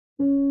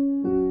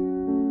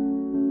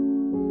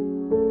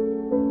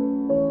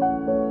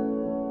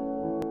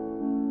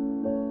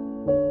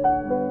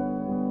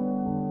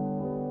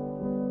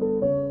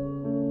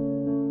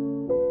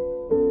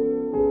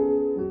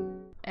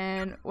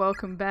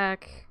welcome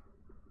back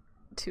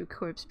to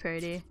Corpse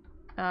Party.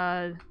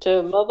 To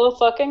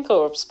motherfucking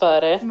Corpse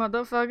Party.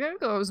 Motherfucking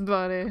Corpse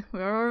Party. We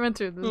already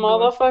entered this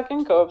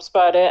Motherfucking Corpse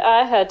Party.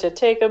 I had to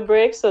take a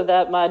break so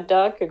that my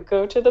dog could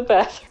go to the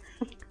bathroom.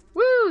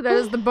 Woo! That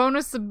is the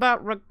bonus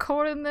about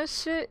recording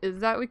this shit,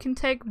 is that we can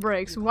take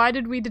breaks. Why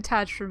did we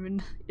detach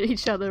from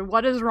each other?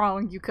 What is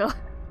wrong, Yuka?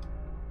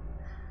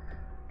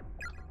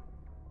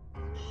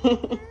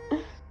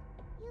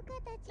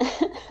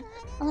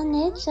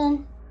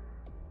 Onichan,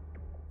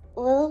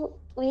 will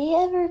we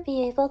ever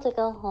be able to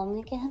go home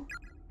again?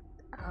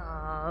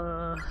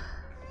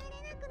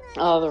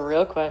 Oh, the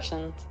real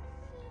questions.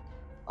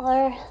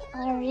 Or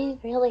are we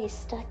really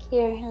stuck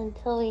here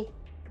until we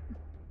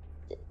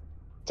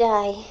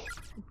die?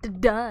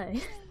 Die.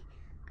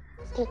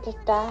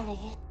 Die.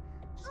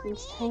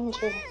 It's time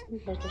to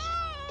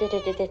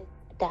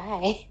die.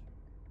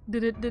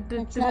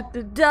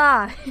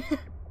 Die.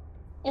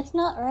 It's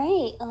not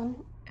right.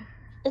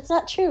 It's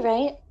not true,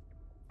 right?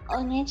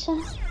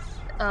 Onichan?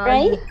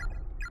 Right?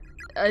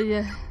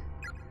 Yeah.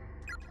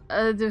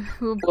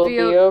 We'll be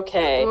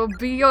okay. We'll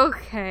be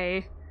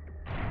okay.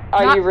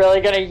 Are you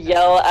really gonna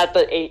yell at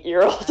the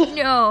 8-year-old?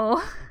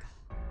 No.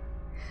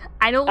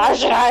 I don't. How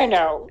should I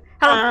know?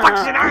 How the fuck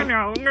should I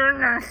know?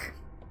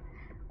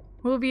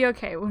 We'll be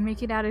okay. We'll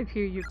make it out of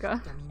here,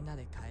 Yuka.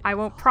 I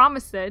won't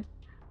promise it.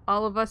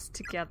 All of us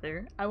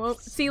together. I won't.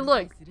 See,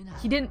 look.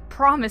 He didn't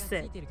promise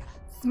it.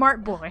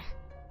 Smart boy.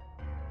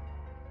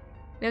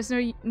 There's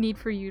no need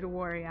for you to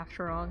worry,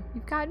 after all.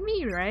 You've got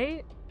me,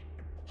 right?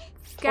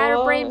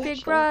 Scatterbrain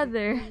big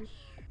brother.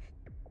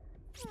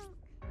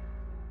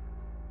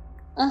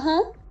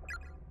 Uh-huh.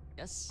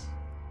 Yes.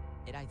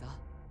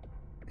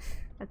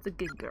 That's a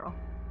good girl.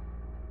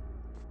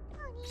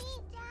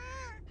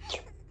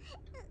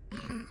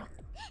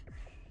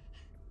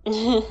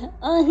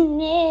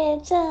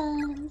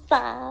 Onichan,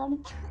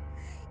 Sam.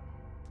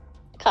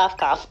 Cough,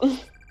 cough.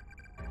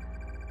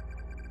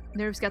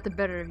 Nerves got the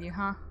better of you,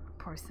 huh?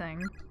 Poor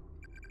thing.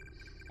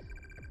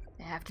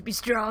 I have to be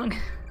strong.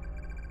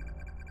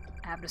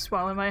 I have to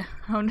swallow my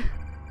own...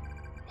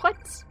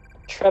 What?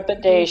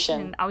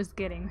 Trepidation. I was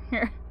getting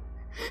here.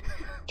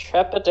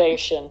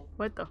 Trepidation.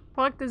 What the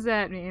fuck does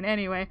that mean?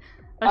 Anyway.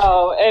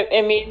 Oh,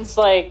 it means,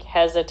 like,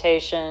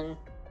 hesitation.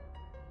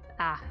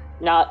 Ah.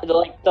 Not,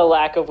 like, the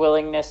lack of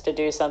willingness to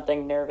do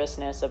something,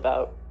 nervousness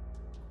about,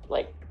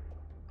 like,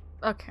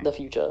 the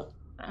future.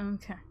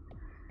 Okay.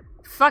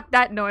 Fuck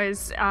that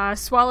noise.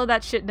 Swallow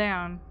that shit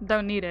down.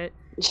 Don't need it.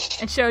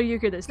 And show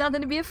Yuka there's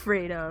nothing to be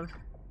afraid of.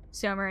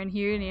 Somewhere in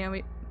here,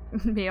 Naomi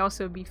may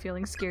also be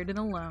feeling scared and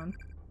alone.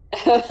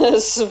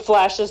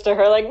 Flashes to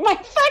her like, my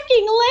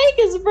fucking leg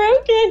is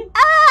broken!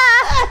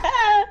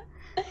 Ah!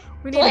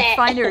 We need to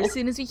find her as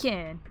soon as we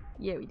can.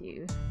 Yeah, we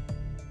do.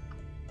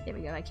 There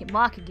we go, I can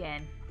walk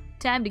again.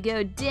 Time to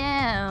go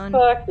down.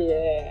 Fuck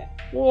yeah.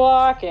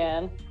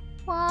 Walking.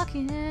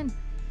 Walking.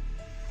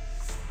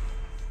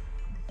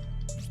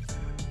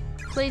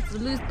 Place the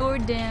loose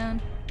board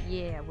down.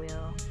 Yeah, I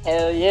will.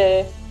 Hell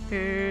yeah.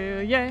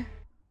 Hell yeah.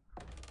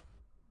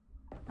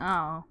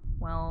 Oh,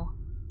 well.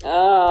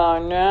 Oh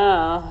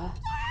no.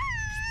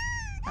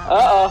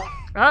 Uh-oh.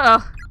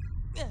 Uh-oh.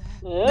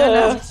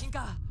 No.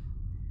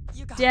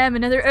 Damn,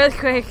 another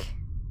earthquake.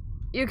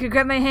 You could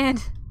grab my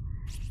hand.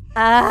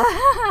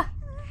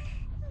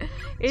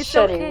 It's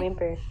okay.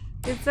 Whimper.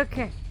 It's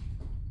okay.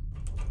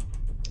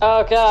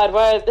 Oh god,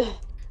 why is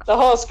the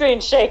whole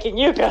screen's shaking?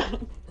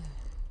 Yuka.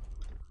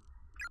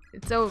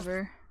 It's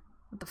over.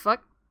 What the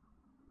fuck?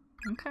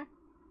 Okay.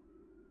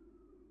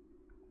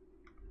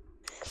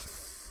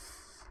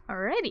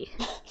 Alrighty.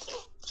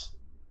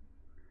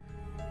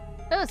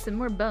 Oh, some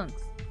more bones.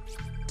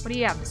 What do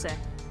you have to say?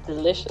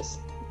 Delicious.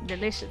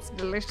 Delicious,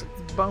 delicious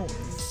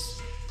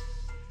bones.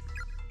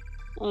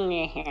 What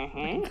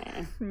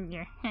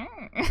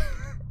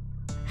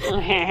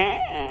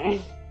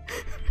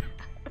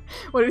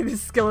are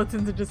these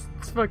skeletons are just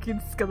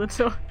fucking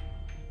skeletal?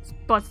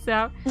 Busts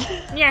out.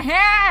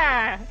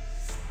 Yeah!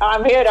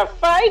 I'm here to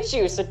fight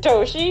you,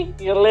 Satoshi,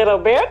 you little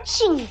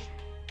bitch.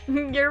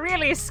 You're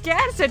really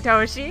scared,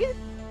 Satoshi.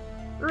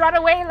 Run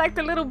away like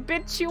the little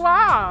bitch you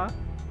are.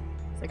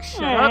 It's like,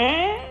 shut up.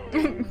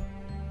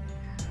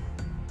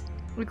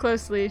 Look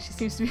closely, she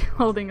seems to be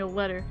holding a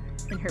letter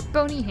in her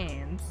bony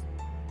hands.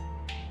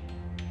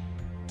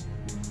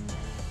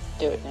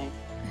 Do it, Nate.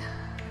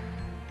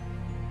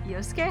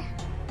 Yosuke?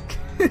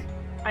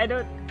 I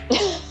don't...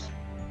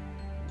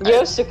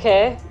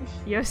 Yosuke.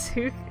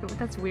 Yosuke?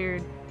 That's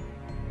weird.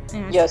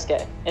 Anyways.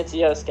 Yosuke. It's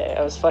Yosuke.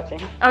 I was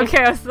fucking...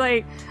 Okay, I was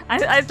like...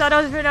 I thought I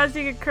was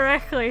pronouncing it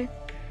correctly.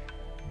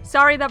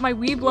 Sorry that my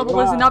weeb level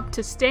isn't up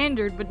to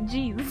standard, but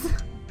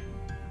jeez.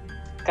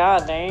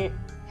 God, Nate.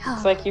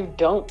 It's like you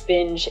don't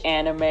binge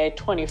anime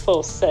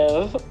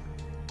 24/7.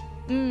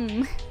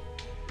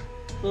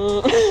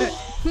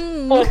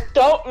 Well,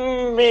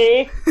 don't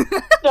me.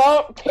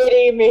 Don't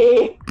pity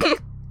me.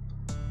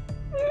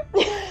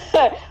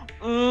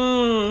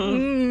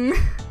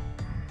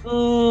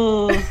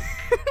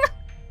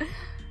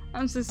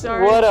 I'm so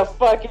sorry. What a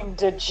fucking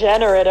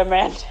degenerate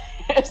Amanda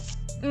is.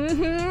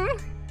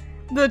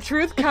 Mm-hmm. The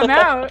truth come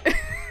out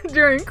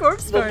during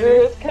corpse party. The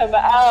truth come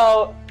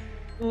out.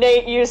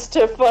 Nate used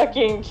to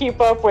fucking keep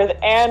up with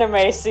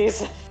anime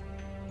season.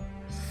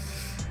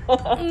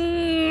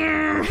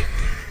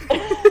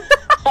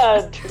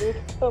 Truth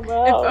come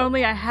out. If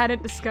only I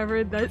hadn't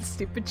discovered that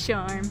stupid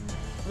charm.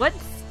 What?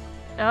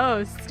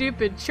 Oh,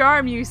 stupid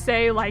charm, you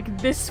say? Like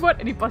this one?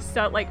 And he busts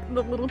out like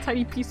the little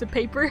tiny piece of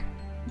paper,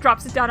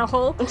 drops it down a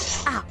hole.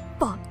 Ah,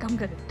 fuck! I'm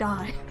gonna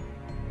die.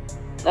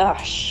 Oh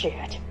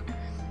shit.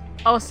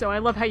 Also, I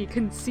love how you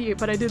couldn't see it,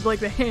 but I did like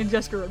the hand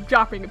gesture of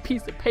dropping a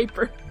piece of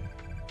paper.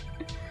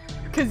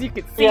 Because you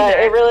could see Yeah, that.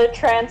 it really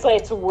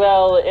translates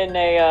well in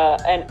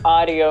an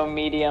audio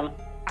medium.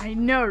 I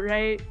know,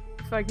 right?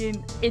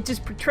 Fucking, it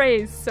just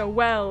portrays so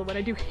well when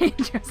I do hand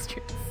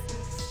gestures.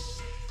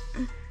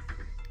 You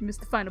missed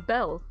the final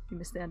bell. You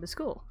missed the end of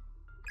school.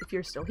 If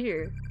you're still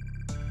here,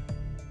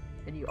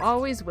 then you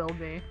always will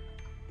be.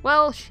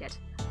 Well, shit.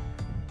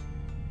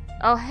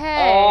 Oh,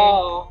 hey.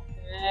 Oh,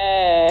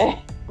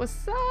 hey.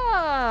 What's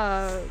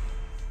up?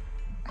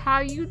 How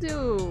you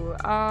do?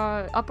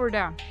 Up or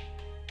down?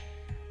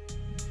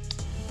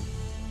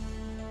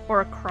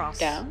 Or across?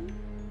 Down?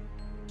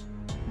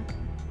 Okay.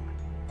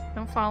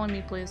 Don't follow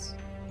me, please.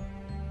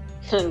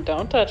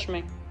 Don't touch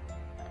me.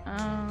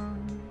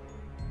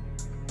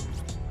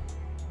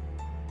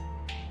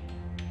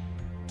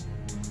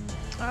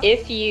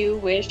 If you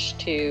wish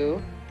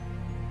to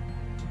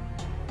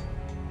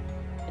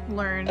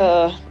learn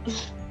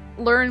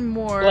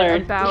more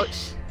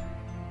about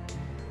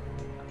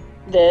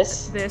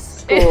this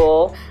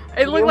school.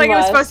 It looked like it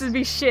was supposed to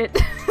be shit.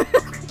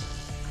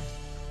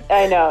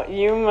 I know.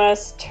 You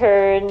must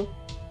turn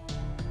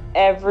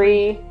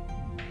every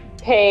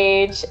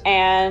page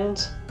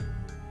and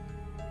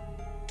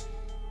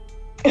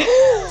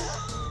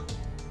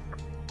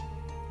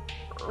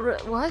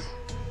what?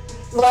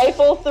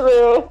 Rifle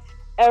through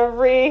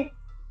every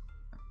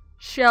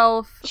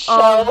shelf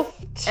of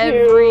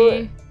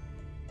every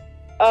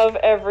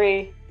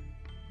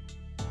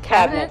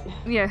cabinet.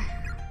 Yeah.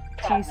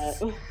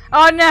 Jesus.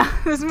 Oh no,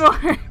 there's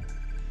more.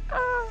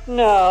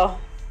 No.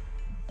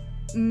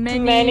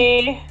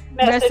 Many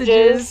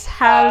messages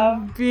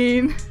have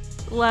been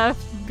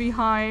left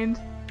behind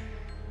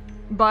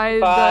by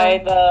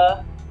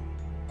the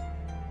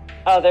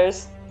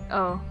others.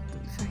 Oh,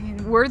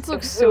 fucking words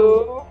look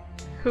so.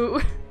 Who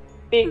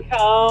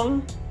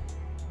become.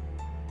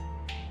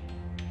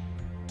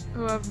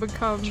 Who have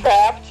become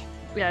trapped.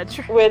 Yeah,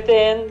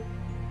 within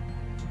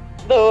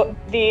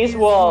these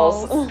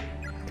walls.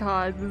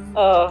 God,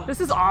 this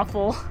is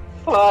awful.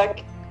 Fuck.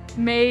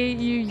 May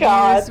you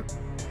use.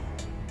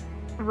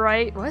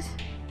 Right? What?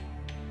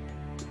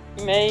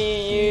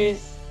 May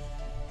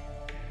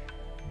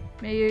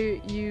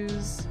you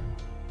use.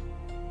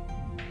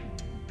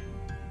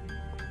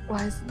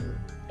 Why is it?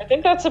 I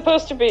think that's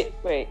supposed to be.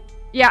 Wait.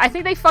 Yeah, I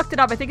think they fucked it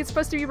up. I think it's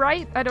supposed to be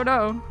right. I don't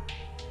know.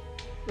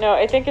 No,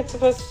 I think it's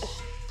supposed to...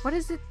 What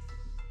is it?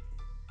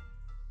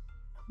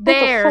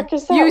 There. What the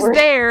fuck is that use word?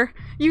 there.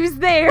 Use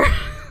there.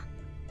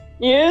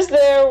 Use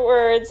their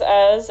words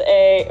as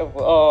a...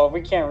 Oh,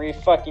 we can't read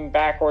fucking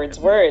backwards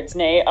words,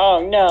 Nate.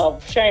 Oh no,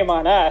 shame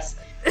on us.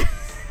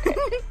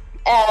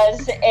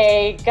 As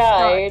a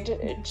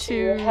guide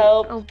to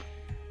help...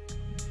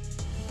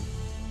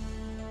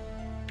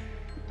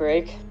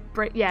 Break,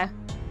 yeah.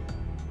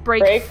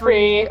 Break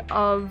free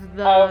of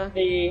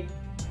the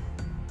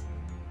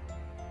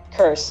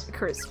curse.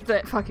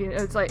 The fucking,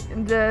 it's like,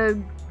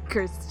 the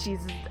curse,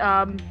 Jesus.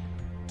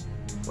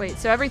 Wait,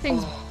 so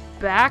everything's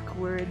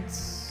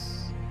backwards.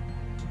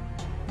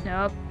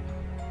 Nope.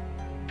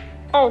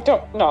 Oh,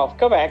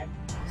 go back.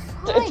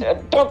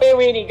 Don't be a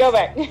weenie, go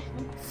back.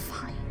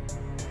 Fine.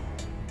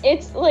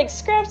 It's like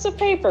scraps of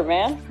paper,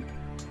 man.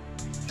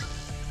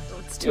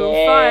 It's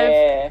 205.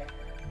 Yeah.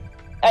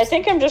 I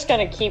think I'm just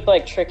gonna keep,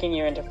 like, tricking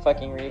you into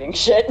fucking reading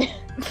shit.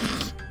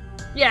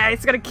 Yeah,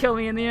 it's gonna kill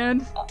me in the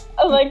end.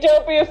 I'm like,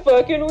 don't be a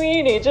fucking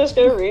weenie, just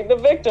go read the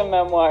victim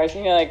memoirs.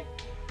 And you're like,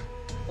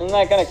 isn't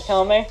that gonna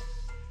kill me?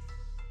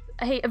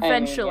 Hey,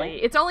 eventually. I mean,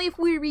 yeah. It's only if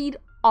we read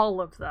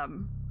all of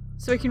them.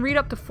 So we can read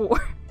up to 4,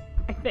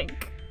 I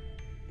think.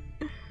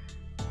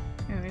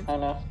 Anyways. I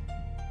know.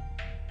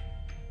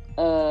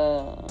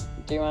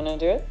 Do you wanna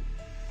do it?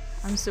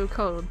 I'm so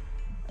cold.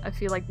 I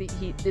feel like the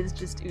heat is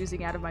just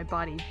oozing out of my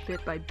body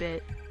bit by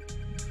bit.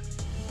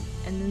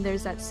 And then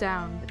there's that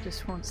sound that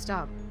just won't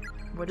stop.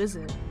 What is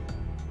it?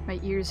 My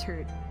ears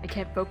hurt. I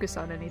can't focus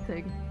on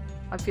anything.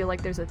 I feel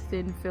like there's a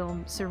thin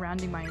film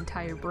surrounding my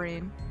entire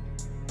brain.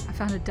 I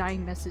found a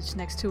dying message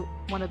next to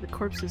one of the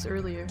corpses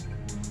earlier.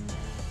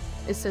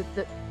 It said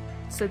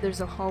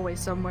there's a hallway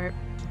somewhere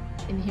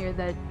in here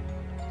that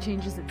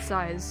changes its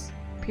size,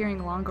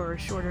 appearing longer or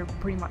shorter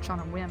pretty much on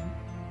a whim.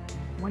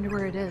 I wonder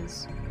where it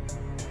is.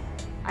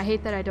 I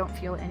hate that I don't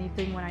feel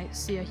anything when I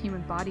see a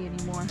human body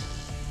anymore. It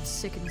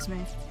sickens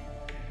me.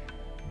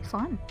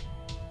 Fun.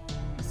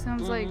 It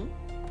sounds like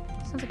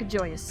a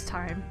joyous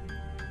time.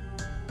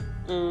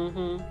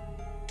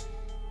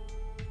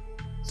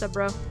 What's up,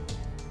 bro?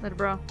 Little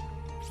bro.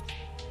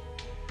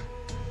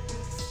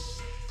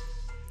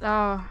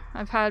 Oh,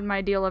 I've had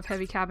my deal of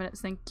heavy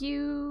cabinets, thank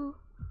you.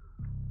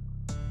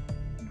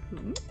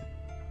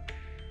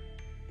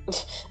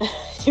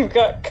 You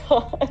got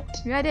caught.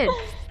 Yeah, I did.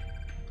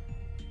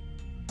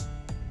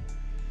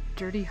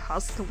 Dirty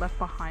husk left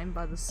behind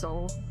by the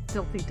soul.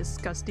 Filthy,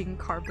 disgusting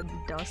carbon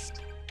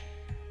dust.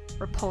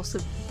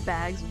 Repulsive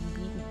bags of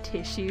meat and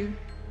tissue.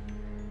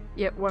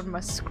 Yet one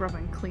must scrub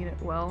and clean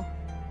it well.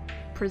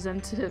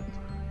 Present it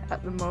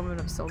at the moment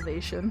of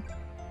salvation.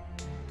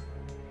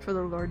 For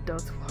the Lord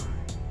doth watch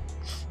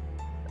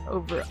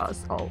over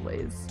us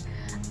always.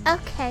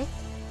 Okay.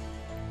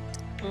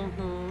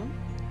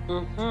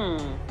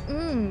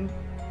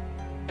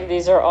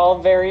 These are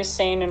all very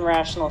sane and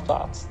rational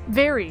thoughts.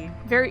 Very,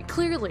 very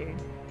clearly.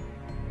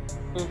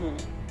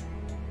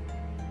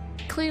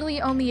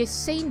 Clearly only a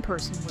sane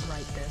person would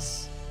write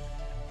this.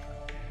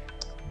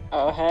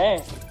 Oh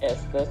hey,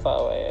 it's the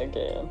hallway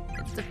again.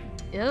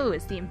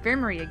 It's the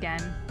infirmary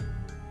again.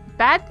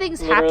 Bad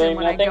things Literally happen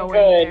when I go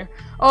nothing in good. there.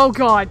 Oh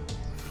god.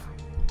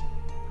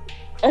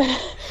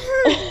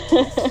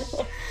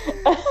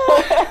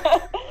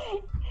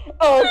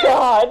 Oh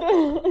god.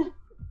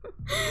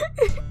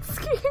 It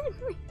scared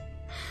me.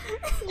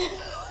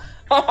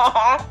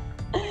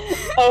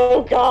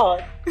 Oh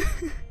god.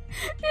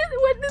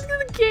 When this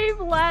game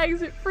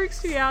lags, it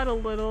freaks me out a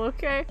little,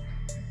 okay?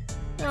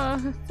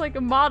 It's like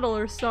a model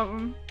or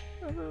something.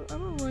 I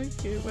don't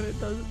like it when it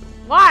does it.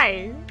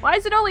 Why? Why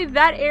is it only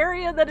that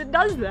area that it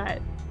does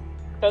that?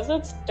 Because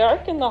it's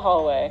dark in the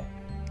hallway.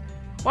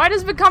 Why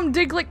does it become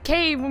Diglett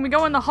Cave when we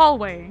go in the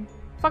hallway?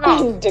 Fuck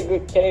off.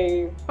 Diglett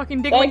Cave.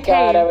 Fucking Diglett Thank Cave.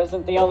 God I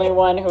wasn't the only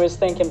one who was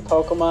thinking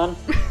Pokemon.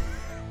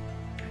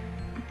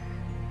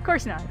 Of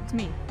course not, it's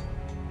me.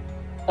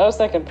 I was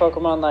thinking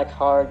Pokemon like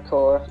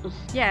hardcore.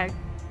 Yeah.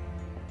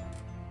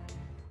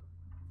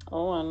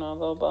 Oh,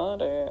 another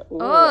body. Ooh,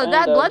 Oh,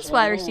 that and a blood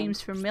splatter gem.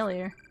 seems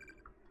familiar.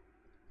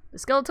 The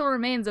skeletal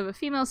remains of a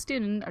female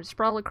student are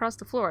sprawled across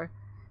the floor.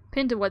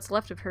 Pinned to what's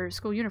left of her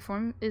school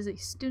uniform is a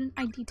student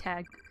ID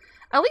tag.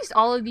 At least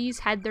all of these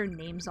had their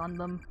names on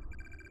them.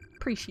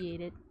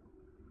 Appreciate it.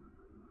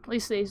 At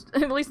least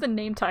the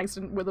name tags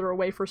didn't wither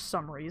away for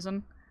some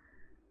reason.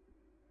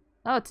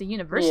 Oh, it's a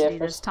university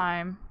this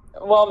time.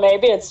 Well,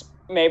 maybe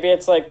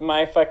it's like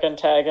my fucking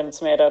tag and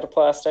it's made out of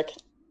plastic.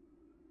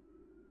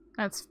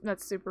 That's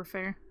super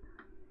fair.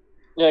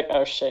 You're like,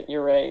 oh shit,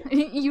 you're right.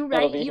 you It'll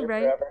right, be you here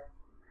right.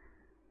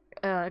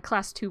 forever.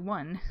 Class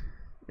 2-1.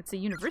 It's a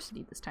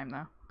university this time,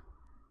 though.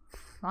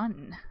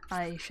 Fun.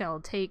 I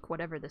shall take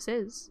whatever this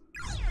is.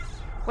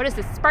 What is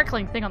this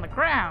sparkling thing on the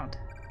ground?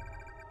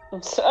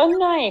 It's a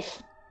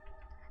knife.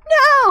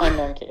 No!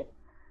 Unknown key.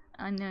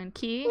 Unknown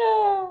key?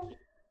 No.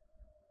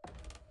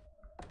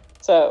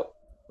 So,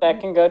 that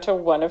can go to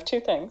one of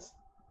two things.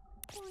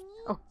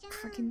 Oh,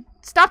 freaking...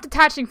 Stop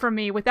detaching from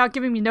me without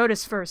giving me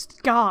notice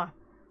first. Gah!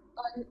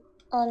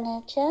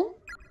 Ona-chan?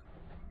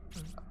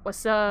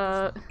 What's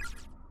up?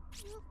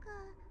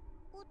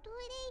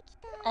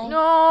 I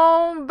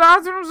No!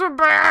 Bathrooms are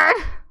bad!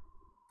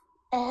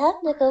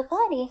 have to go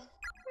potty.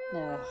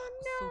 Yeah.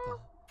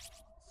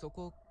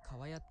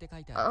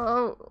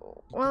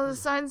 Oh, well, the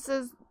sign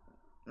says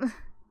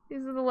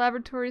these are the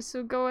laboratories,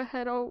 so go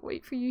ahead. I'll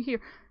wait for you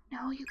here.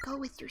 No, you go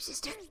with your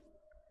sister.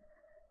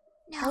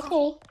 No.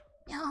 Okay.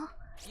 No.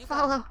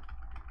 Follow.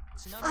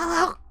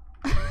 Follow.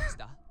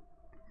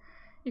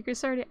 You're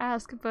sorry to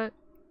ask, but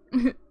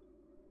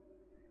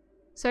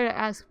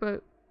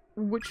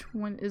which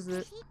one is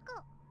it?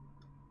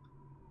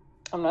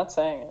 I'm not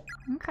saying it.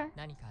 Okay.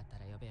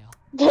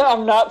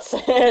 I'm not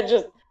saying it,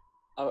 just...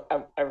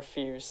 I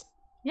refuse.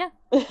 Yeah.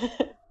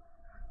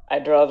 I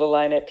draw the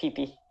line at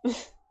pee-pee.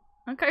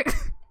 Okay.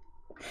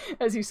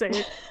 As you say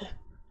it.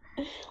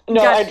 No,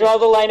 Gotcha. I draw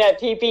the line at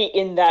pee-pee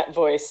in that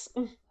voice.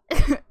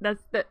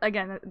 That's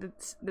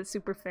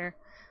super fair.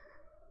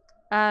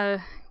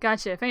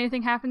 Gotcha. If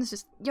anything happens,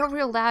 just yell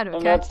real loud, okay?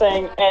 I'm not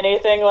saying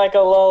anything like a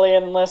lolly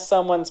unless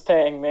someone's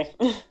paying me.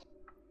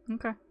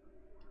 Okay.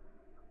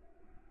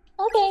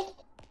 Okay.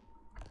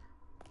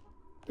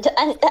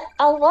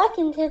 I'll walk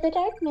into the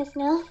darkness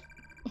now.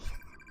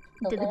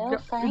 Hope I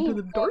don't find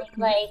into the darkness.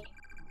 like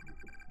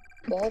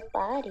dead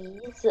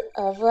bodies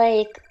of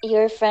like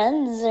your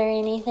friends or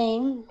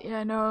anything.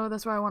 Yeah, no,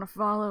 that's why I want to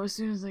follow as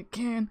soon as I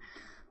can.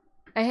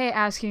 I hate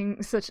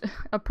asking such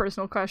a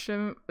personal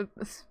question.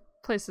 This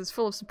place is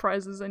full of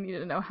surprises. I need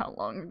to know how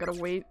long I gotta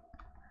wait.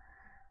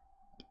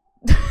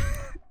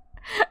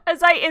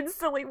 As I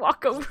instantly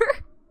walk over.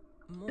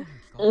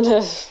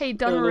 Hey,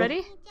 done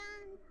already?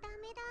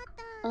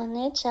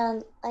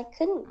 Ona-chan, I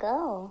couldn't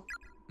go.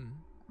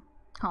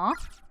 Huh?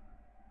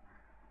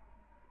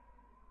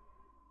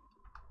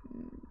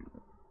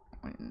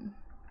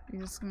 You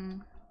just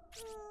gonna...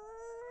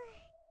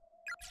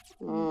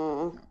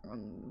 What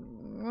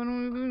do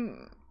we do?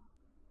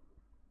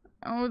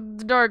 Oh,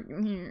 it's dark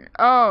in here.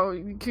 Oh,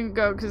 you can't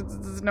go because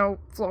there's no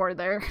floor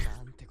there.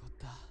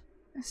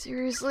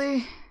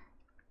 Seriously?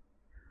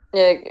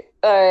 Yeah,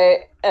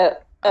 alright.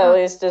 At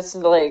least it's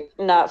like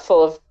not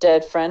full of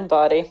dead friend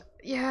body.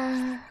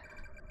 Yeah.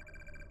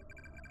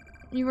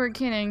 You were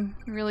kidding.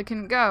 You really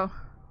couldn't go.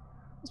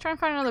 Let's try and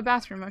find another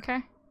bathroom,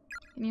 okay?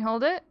 Can you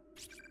hold it?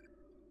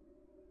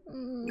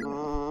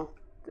 I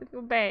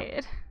feel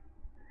bad.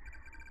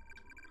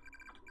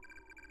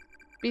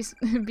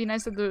 Be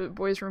nice if the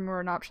boys' room were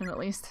an option at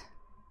least.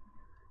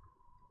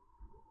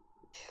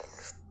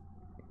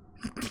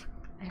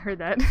 I heard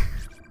that.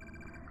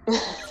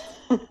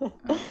 Oh,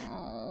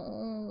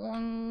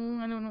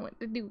 I don't know what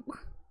to do.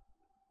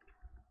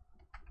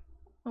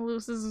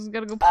 Lucis has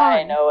gotta go pun.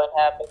 I know what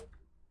happened.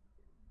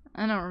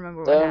 I don't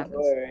remember what Don't happens.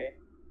 worry.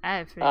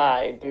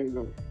 I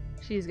do.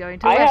 She's going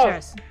to I watch have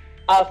us.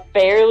 a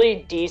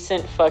fairly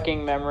decent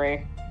fucking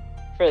memory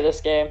for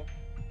this game.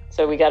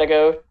 So we gotta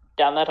go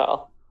down that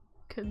hall.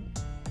 Good.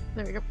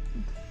 There we go.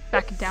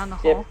 Back down the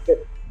hall.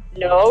 Yep.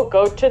 No,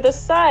 go to the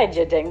side,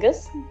 you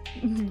dingus.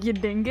 You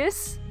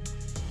dingus?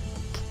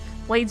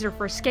 Blades are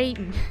for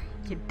skating,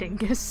 you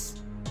dingus.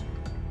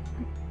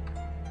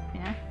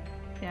 Yeah?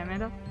 Yeah,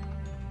 Amanda?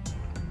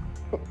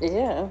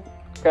 Yeah.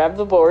 Grab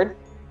the board.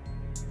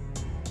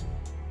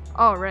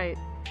 Oh, right.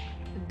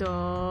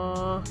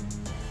 Duh.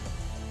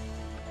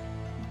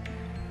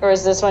 Or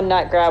is this one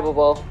not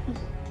grabbable?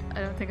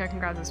 I don't think I can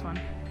grab this one.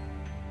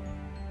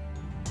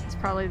 It's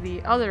probably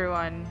the other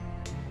one.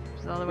 Which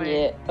is the other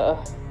way.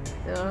 Yeah.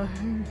 Duh.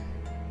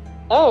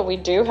 Oh, we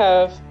do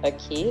have a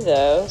key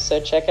though, so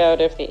check out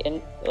if the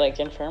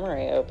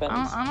infirmary opens.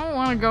 I don't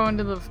want to go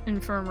into the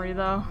infirmary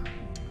though.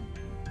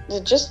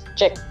 Just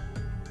check,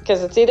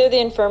 because it's either the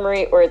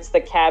infirmary or it's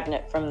the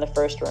cabinet from the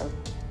first room.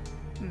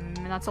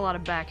 That's a lot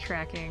of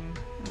backtracking.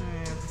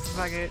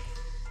 Fuck it.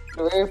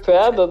 We're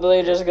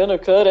probably just gonna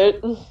cut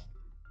it.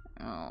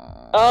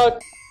 Oh,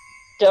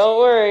 don't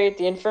worry,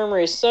 the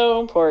infirmary is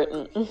so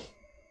important.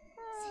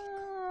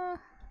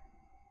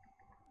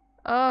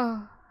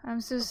 Oh, I'm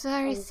so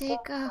sorry,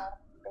 Seiko.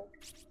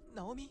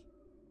 Naomi?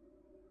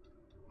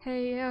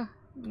 Hey,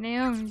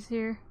 Naomi's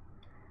here.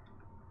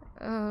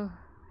 Oh,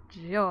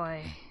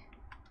 joy.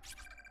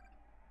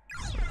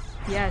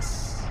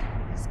 Yes,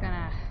 he's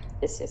gonna...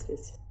 Yes.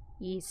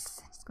 He's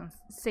gonna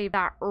save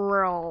that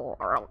real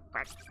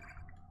quick.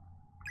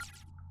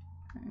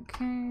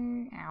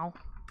 Okay, ow.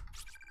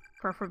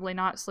 Preferably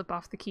not slip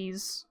off the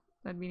keys.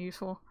 That'd be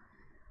useful.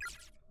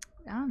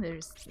 Oh,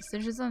 there's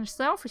decisions on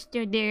yourself, which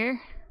still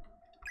there.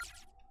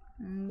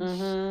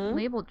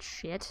 Labeled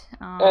shit.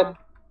 The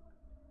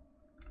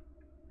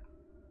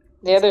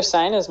other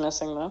sign is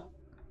missing, though.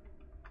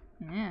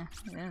 Yeah,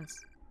 it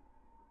is.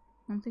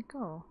 Monthly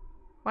goal.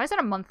 Why is that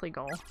a monthly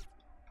goal? You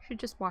should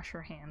just wash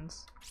your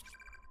hands.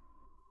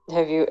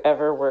 Have you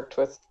ever worked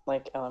with,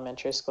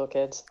 elementary school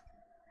kids?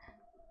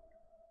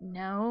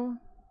 No.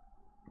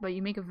 But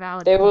you make a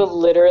valid They point. will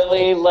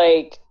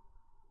literally,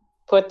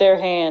 put their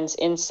hands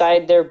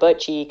inside their butt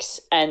cheeks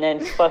and then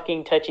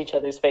fucking touch each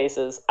other's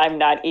faces. I'm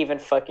not even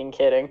fucking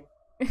kidding.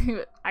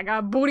 I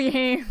got booty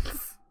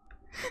hands.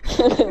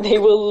 They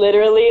will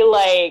literally,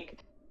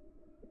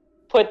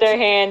 put their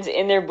hands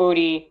in their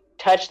booty,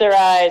 touch their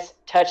eyes,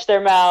 touch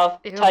their mouth,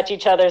 Ew. touch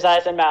each other's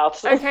eyes and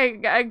mouths. Okay,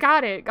 I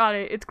got it.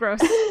 It's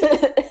gross.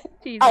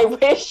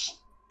 Jesus.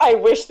 I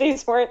wish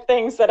these weren't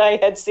things that I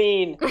had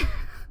seen.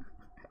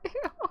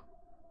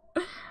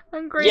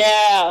 I'm grateful.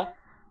 Yeah.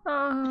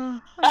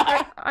 I'm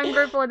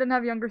grateful I didn't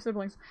have younger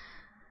siblings.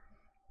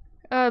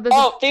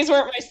 These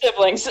weren't my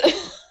siblings.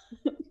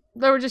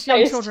 They were just I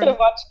young used children. to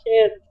watch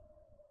kids.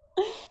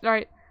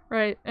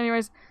 Right.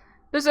 Anyways,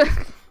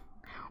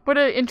 what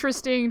an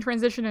interesting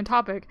transition and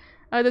topic.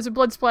 There's a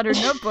blood-splattered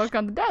notebook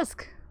on the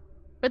desk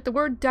with the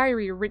word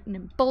diary written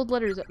in bold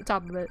letters at the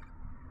top of it.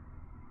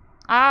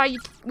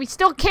 We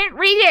still can't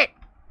read it!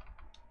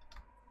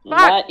 Fuck.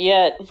 Not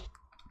yet.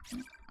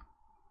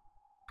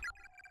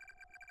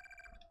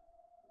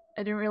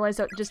 I didn't realize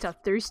just how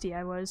thirsty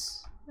I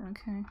was.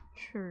 Okay,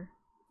 sure.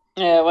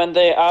 Yeah, when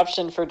the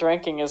option for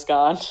drinking is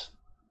gone.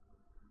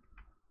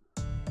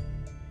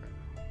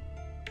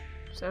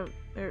 So,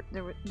 there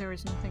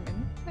was nothing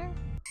in there?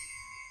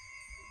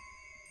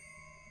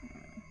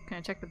 Can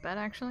I check the bed,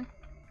 actually?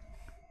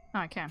 Oh,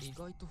 I can.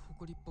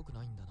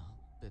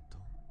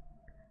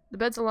 The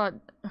bed's a lot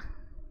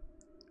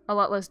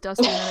less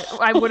dusty than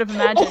I would have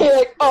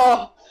imagined.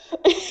 Oh.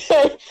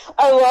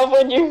 I love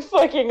when you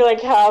fucking,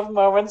 have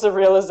moments of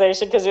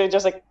realization, because you're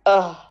just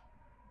ugh.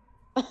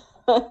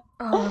 Ugh.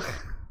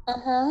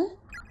 Uh-huh.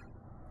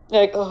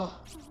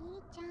 Oh.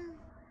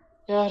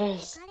 Yeah, it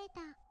is.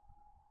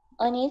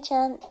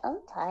 Oni-chan, I'm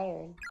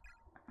tired.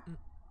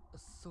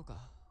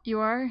 You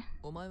are?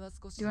 Do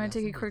you want to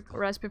take a quick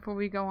rest before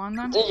we go on,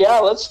 then? Yeah,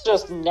 let's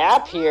just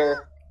nap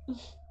here.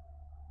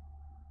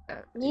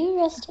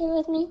 You rest here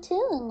with me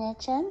too,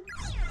 Oni-chan.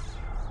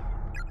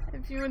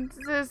 If you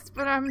insist,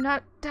 but I'm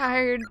not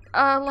tired.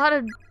 A lot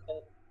of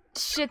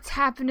shit's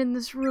happened in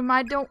this room.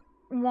 I don't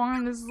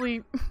want to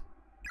sleep.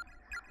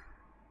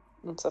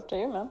 It's up to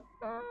you, man.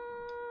 I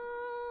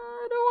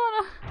don't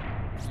wanna.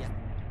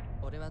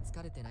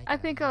 I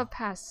think I'll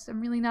pass.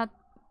 I'm really not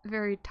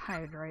very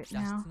tired right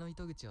now.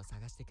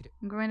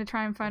 I'm going to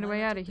try and find a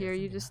way out of here.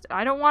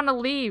 I don't want to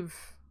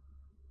leave.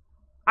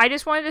 I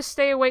just wanted to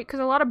stay awake because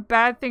a lot of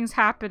bad things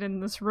happen in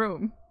this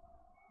room.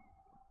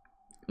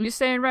 You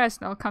stay and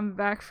rest, and I'll come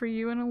back for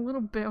you in a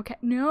little bit, okay?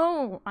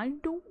 No! I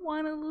don't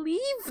want to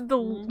leave the...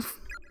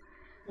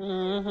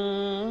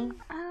 Mm-hmm.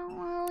 I don't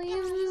want to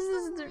leave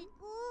the sister.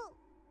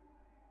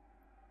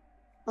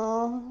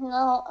 Oh,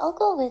 no, I'll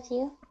go with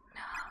you.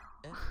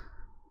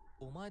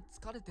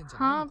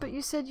 Huh? But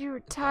you said you were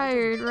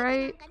tired,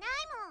 right?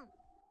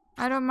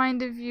 I don't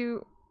mind if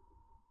you...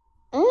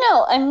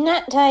 No, I'm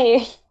not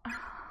tired.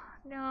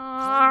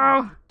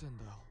 No!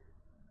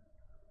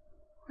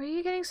 What are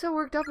you getting so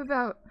worked up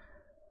about?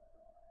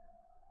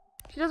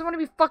 She doesn't want to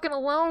be fucking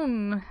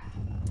alone.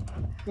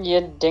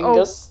 You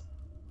dingus.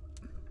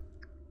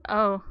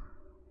 Oh.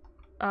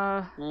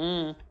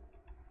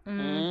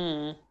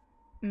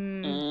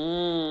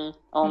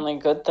 Only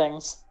good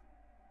things.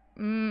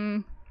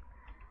 Mm.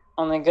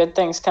 Only good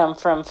things come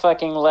from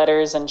fucking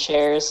letters and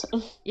chairs.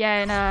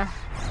 Yeah,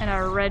 and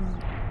a red,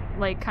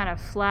 like, kind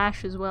of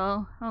flash as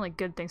well. Only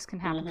good things can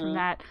happen from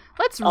that.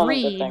 Let's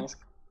Only good read. things.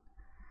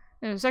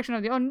 There's a section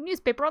of the old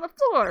newspaper on the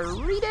floor.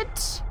 Read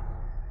it.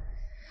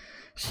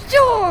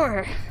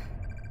 Sure.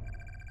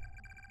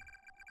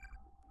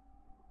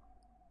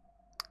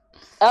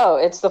 Oh,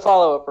 it's the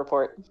follow-up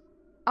report.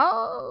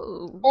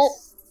 Oh.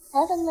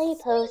 Heavenly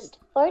Post.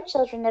 4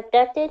 children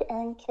abducted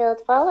and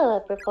killed.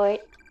 Follow-up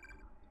report.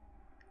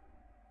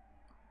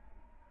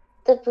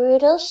 The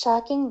brutal,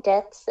 shocking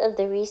deaths of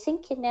the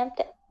recent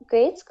kidnapped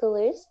grade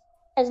schoolers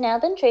has now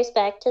been traced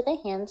back to the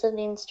hands of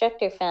the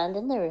instructor found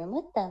in the room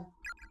with them.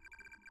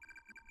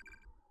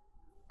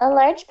 A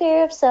large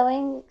pair of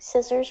sewing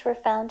scissors were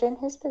found in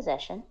his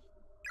possession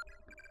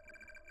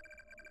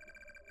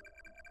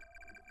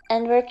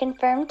and were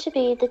confirmed to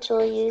be the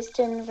tool used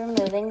in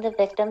removing the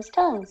victim's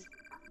tongues,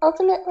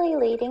 ultimately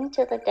leading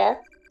to the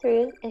death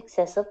through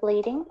excessive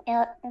bleeding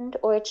and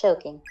or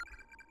choking.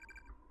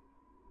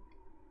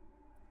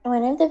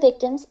 One of the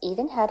victims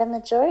even had a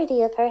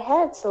majority of her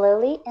head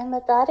slowly and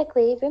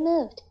methodically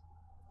removed.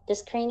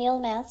 This cranial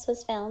mass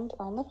was found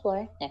on the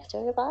floor next to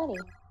her body.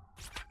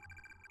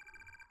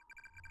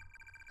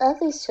 Of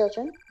these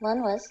children,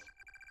 one was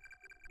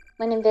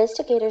when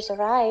investigators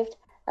arrived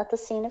at the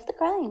scene of the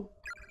crime.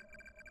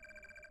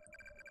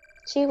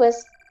 She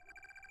was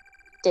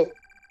dead.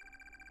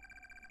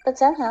 But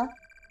somehow,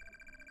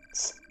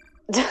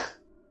 the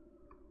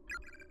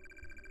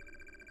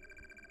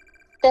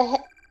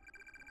head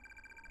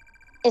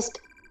is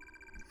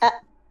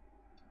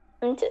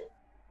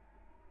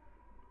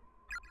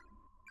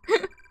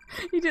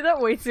You did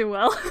that way too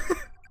well.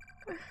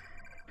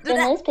 the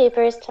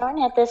newspaper is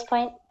torn at this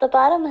point. The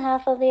bottom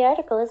half of the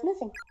article is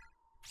missing.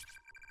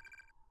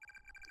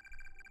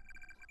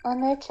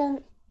 On the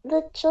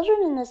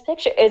children in this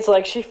picture. It's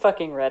like she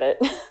fucking read it.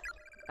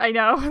 I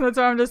know. That's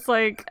why I'm just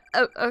like,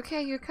 oh,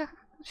 okay, Yuka.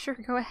 Sure,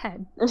 go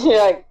ahead.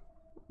 Yeah.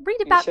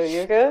 Read about. You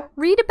sure, Yuka?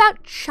 Read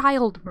about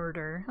child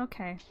murder.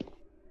 Okay.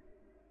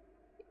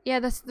 Yeah,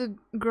 that's the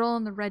girl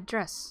in the red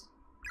dress.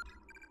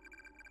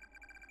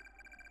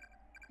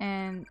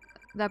 And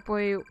that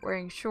boy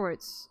wearing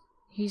shorts.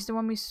 He's the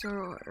one we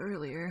saw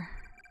earlier.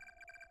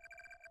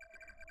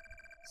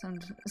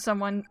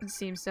 Someone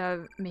seems to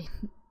have made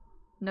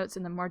notes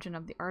in the margin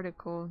of the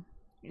article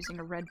using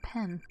a red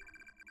pen.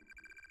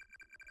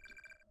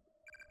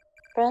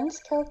 Friends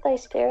killed by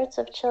spirits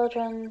of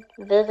children.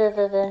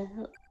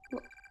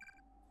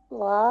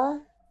 Law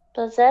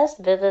possessed.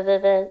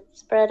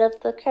 Spread of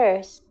the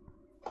curse.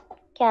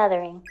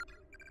 Gathering.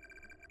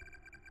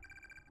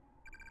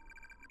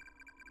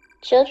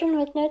 Children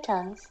with no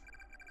tongues.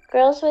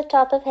 Girls with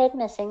top of head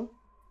missing.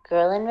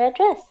 Girl in red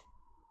dress.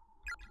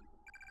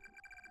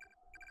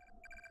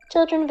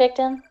 Children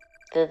victim.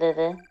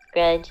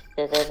 Grudge.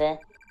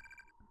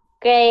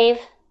 Grave.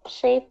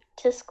 Shape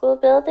to school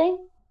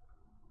building.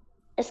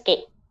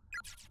 Escape.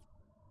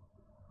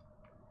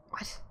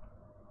 What?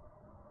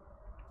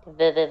 What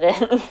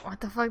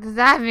What the fuck does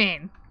that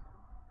mean?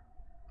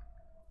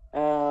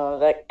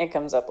 That it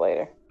comes up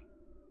later.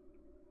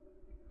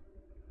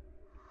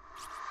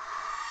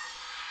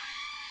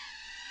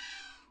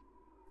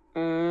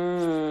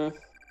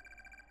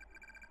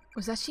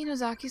 Was that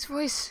Shinozaki's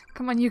voice?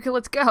 Come on, Yuka,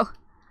 let's go.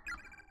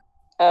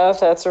 Oh,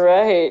 that's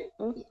right.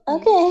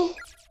 Okay.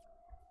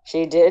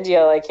 She did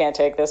yell, "I can't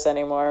take this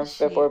anymore,"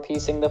 before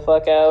piecing the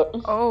fuck out.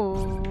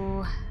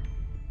 Oh.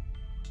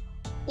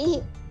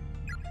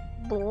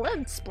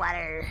 Blood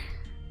splatter.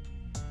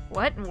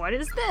 What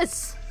is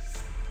this?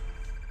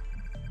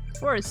 The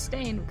floor is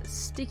stained with a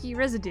sticky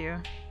residue,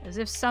 as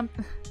if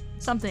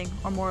something,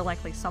 or more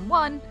likely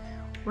someone,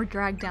 were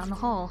dragged down the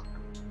hall.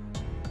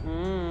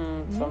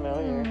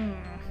 Familiar.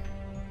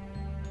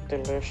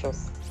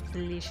 Delicious.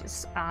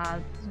 Delicious.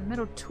 There's a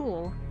metal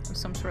tool of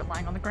some sort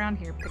lying on the ground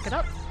here. Pick it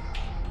up.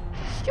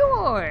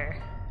 Sure!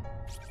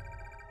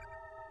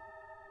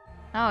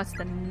 Oh, it's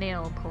the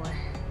nail puller.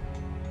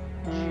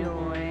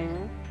 Joy.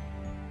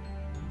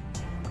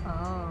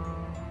 Oh.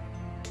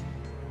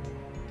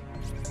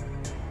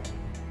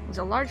 There's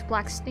a large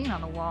black stain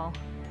on the wall.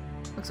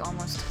 Looks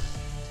almost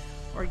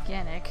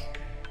organic,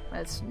 but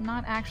it's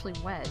not actually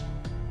wet.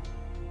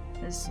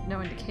 There's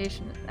no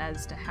indication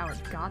as to how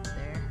it got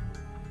there.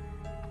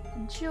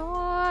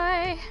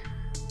 Joy.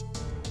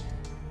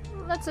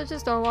 Let's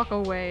just all walk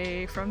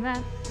away from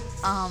that.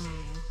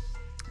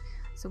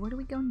 So where do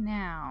we go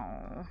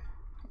now?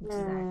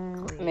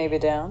 Exactly. Maybe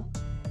down.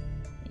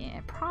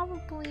 Yeah,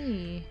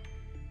 probably.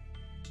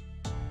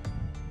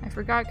 I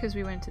forgot because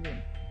we went to the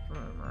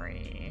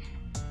infirmary.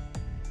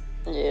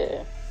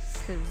 Yeah.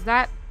 Because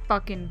that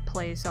fucking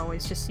place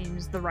always just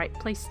seems the right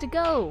place to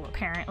go,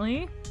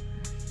 apparently.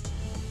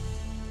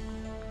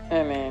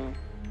 I mean...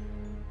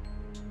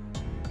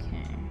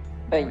 Okay.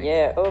 But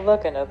yeah, oh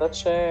look, another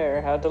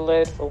chair. How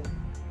delightful.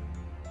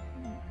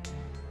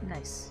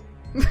 Nice.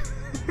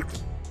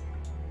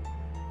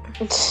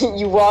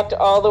 You walked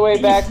all the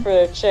way back for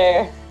a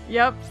chair.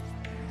 Yep.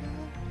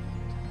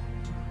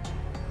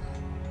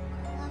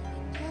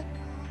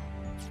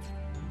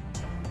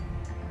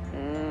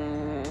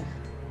 You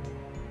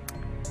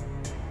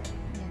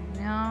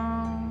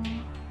know...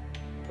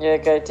 Yeah,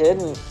 I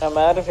didn't. I'm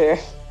out of here.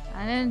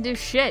 I didn't do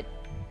shit.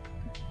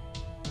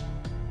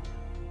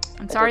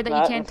 I'm sorry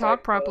that you can't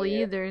talk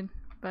properly either,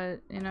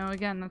 but, you know,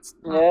 again, that's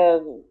not... Yeah.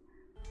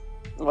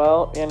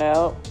 Well, you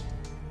know...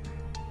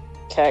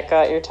 Cat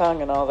got your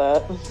tongue and all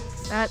that.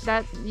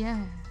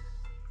 Yeah.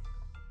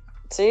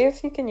 See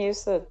if you can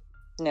use the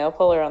nail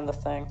puller on the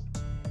thing.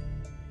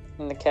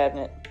 In the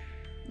cabinet.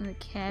 In the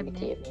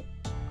cabinet.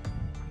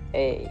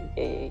 Hey.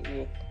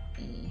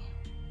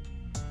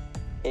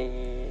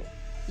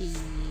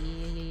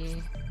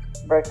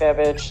 Break that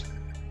bitch.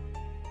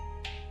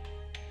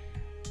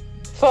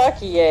 Fuck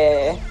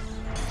yeah.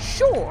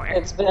 Sure.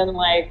 It's been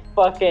like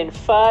fucking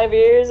 5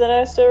 years and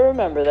I still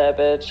remember that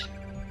bitch.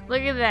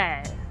 Look at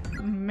that.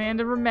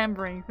 Amanda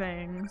remembering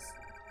things.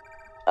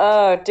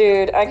 Oh,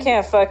 dude, I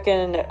can't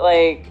fucking,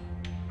 like,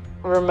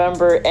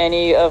 remember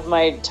any of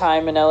my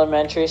time in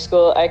elementary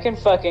school. I can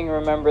fucking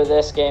remember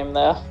this game,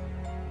 though.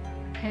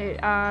 Hey,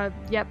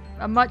 yep,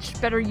 a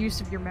much better use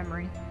of your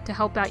memory to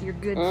help out your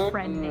good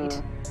friend, Nate.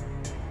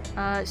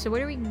 So where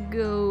do we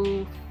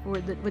go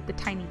with the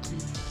tiny key?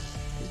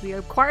 Because we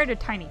acquired a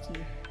tiny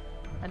key.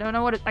 I don't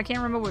know I can't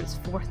remember what it's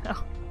for,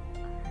 though.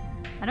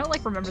 I don't,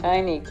 like, remember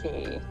Tiny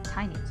key.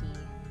 Tiny key.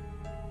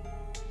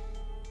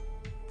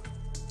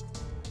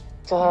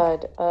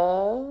 God,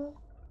 I'm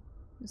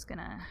just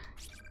gonna...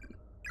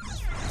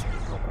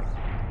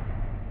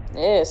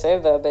 Yeah,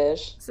 save that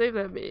bitch. Save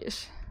that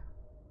bitch.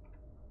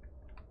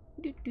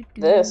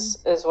 This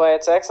is why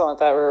it's excellent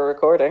that we're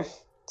recording.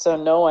 So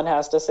no one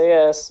has to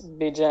say us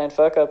be giant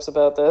fuck-ups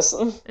about this.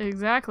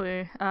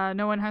 Exactly.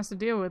 No one has to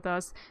deal with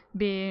us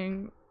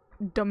being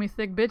dummy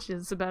thick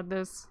bitches about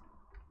this.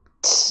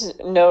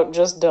 No,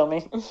 just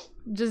dummy.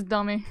 Just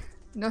dummy.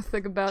 No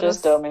thick about us.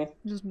 Just dummy.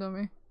 Just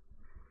dummy.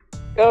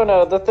 Oh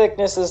no, the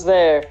thickness is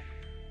there.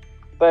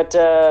 But,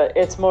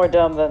 it's more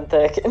dumb than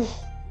thick.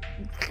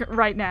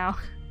 Right now.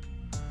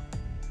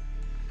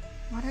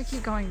 Why do I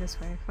keep going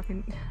this way?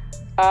 Fucking...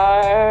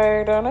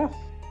 I don't know.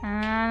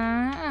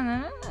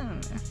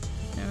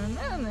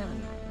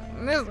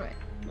 This way.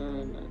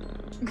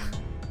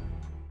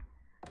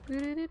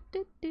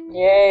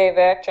 Yay,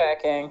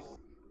 backtracking.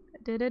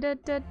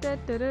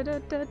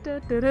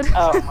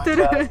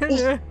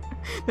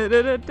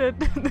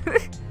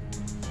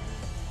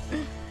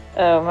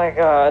 Oh my god. Oh my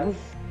god.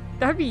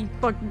 That'd be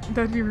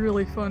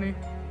really funny.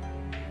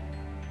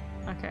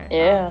 Okay.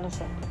 Yeah,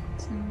 honestly.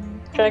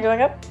 Try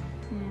going up?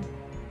 Yeah.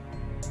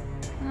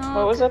 No,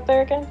 What was up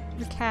there again?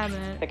 The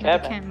cabinet. The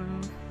cabinet. I can't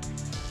move.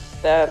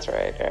 That's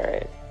right,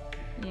 alright.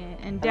 Yeah,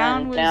 and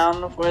down was...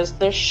 down was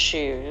the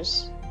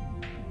shoes.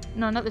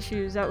 No, not the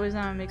shoes. That was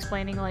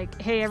explaining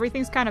like, hey,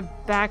 everything's kind of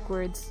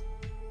backwards.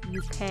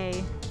 You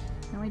pay.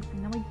 No, I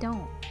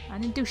don't. I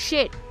didn't do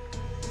shit.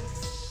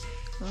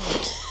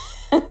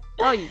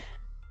 Oh,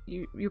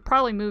 you're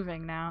probably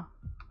moving now.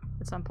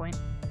 At some point.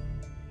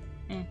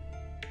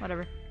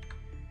 Whatever.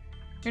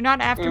 You're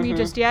not after me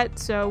just yet,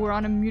 so we're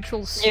on a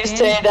mutual stand. You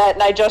say that,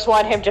 and I just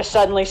want him to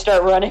suddenly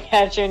start running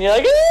at you, and you're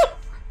like, ah!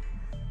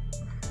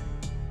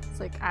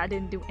 It's like, I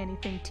didn't do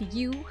anything to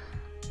you.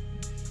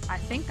 I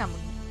think I'm...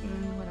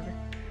 whatever.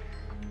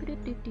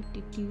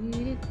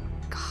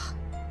 God.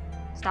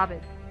 Stop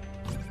it.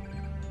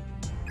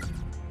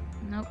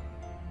 Nope.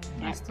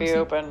 Can't be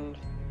opened.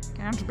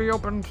 Can't be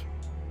opened.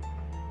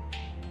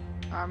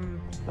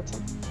 What's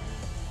up?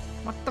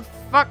 What the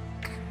fuck?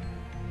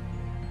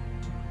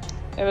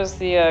 It was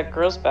the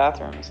girls'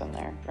 bathrooms in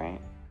there,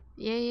 right?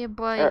 Yeah,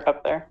 but... Or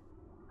up there.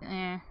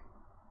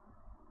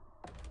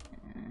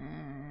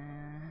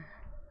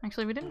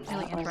 Actually, we didn't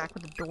really interact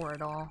with the door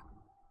at all.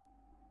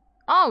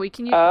 Oh, we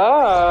can use...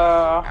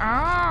 Oh!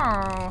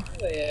 Oh!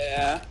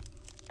 Yeah.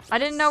 I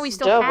didn't know we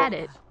still had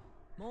it.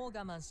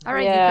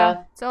 Alright,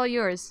 Yuka. It's all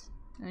yours.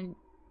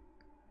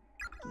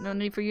 No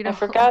need for you to... I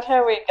forgot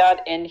how we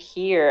got in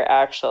here,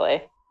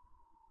 actually.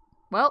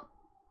 Well,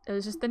 it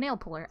was just the nail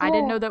puller. I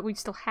didn't know that we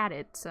still had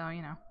it, so,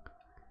 you know.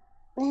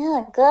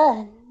 Yeah,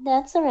 good.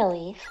 That's a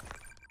relief.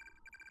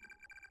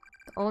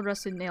 The old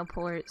rusted nail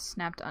puller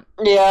snapped on.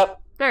 Yep.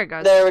 There it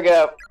goes. There we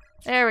go.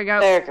 There we go.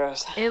 There it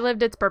goes. It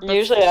lived its purpose.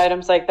 Usually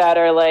items like that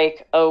are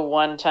like a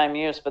one-time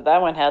use, but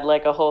that one had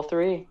like a whole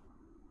 3.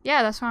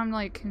 Yeah, that's why I'm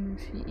like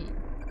confused.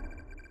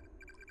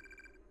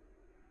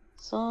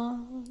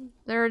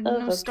 There are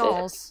no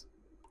stalls.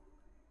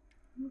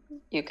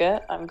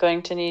 Yuka, I'm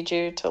going to need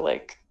you to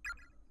like.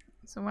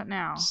 So what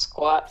now?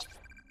 Squat.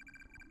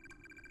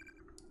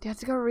 Do you have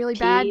to go really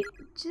bad?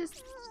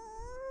 Just.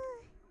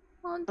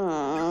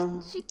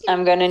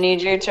 I'm gonna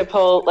need you to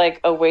pull like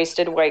a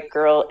wasted white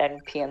girl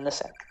and pee in the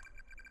sink.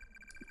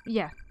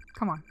 Yeah,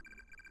 come on.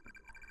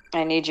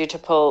 I need you to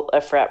pull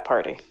a frat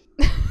party.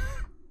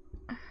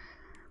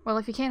 Well,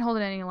 if you can't hold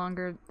it any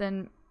longer,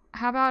 then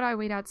how about I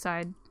wait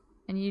outside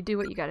and you do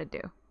what you gotta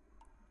do?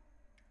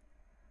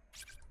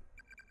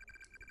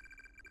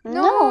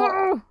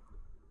 No!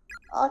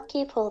 I'll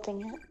keep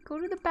holding it. Go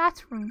to the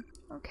bathroom.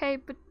 Okay,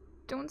 but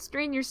don't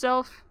strain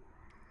yourself.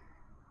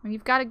 When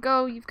you've gotta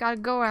go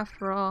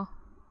after all.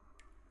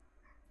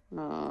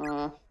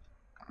 Oh.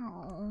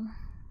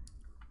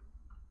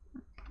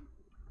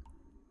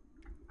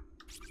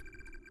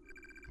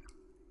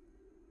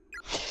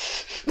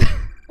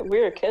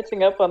 We're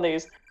catching up on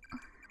these.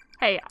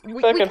 Hey,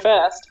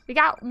 fast. We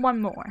got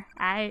one more.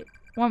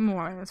 One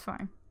more, that's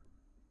fine.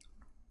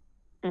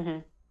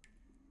 Do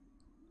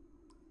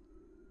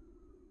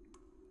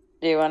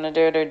you want to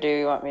do it or do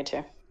you want me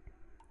to?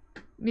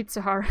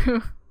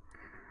 Mitsuharu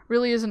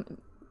really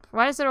isn't.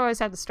 Why does it always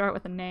have to start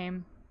with a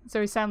name? So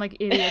we sound like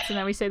idiots and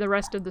then we say the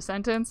rest of the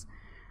sentence.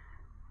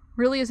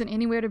 Really isn't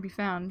anywhere to be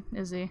found,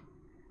 is he?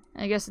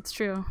 I guess it's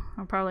true.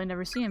 I'll probably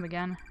never see him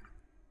again.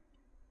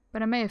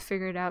 But I may have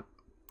figured out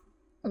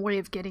a way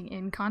of getting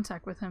in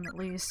contact with him at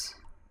least.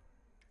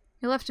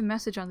 He left a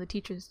message on the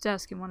teacher's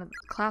desk in one of the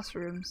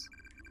classrooms.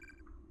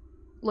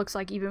 Looks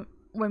like even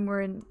when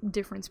we're in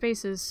different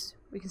spaces,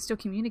 we can still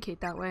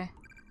communicate that way.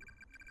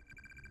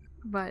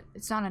 But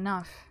it's not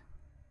enough.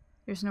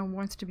 There's no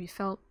warmth to be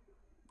felt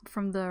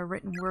from the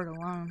written word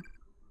alone.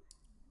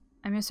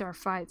 I miss our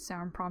fights,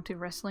 our impromptu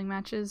wrestling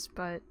matches,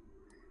 but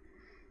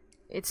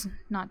it's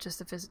not just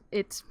the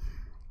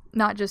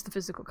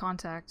physical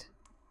contact.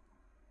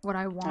 What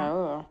I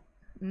want,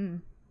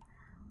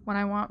 what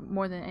I want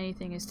more than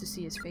anything is to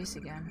see his face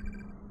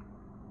again.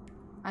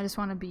 I just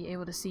want to be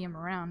able to see him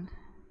around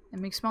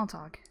and make small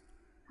talk,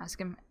 ask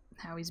him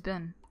how he's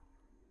been,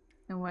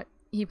 and what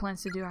he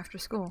plans to do after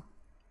school.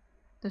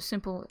 Those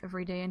simple,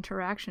 everyday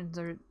interactions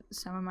are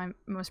some of my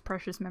most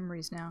precious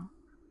memories now.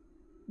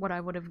 What I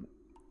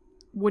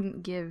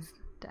wouldn't give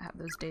to have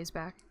those days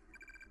back.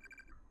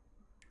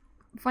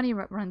 Funny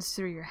what runs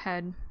through your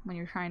head when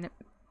you're trying to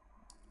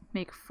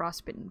make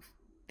frostbitten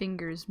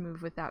fingers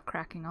move without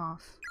cracking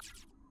off.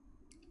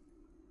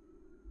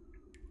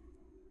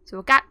 So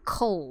it got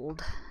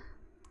cold.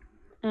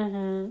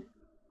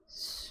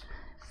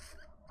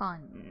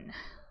 Fun.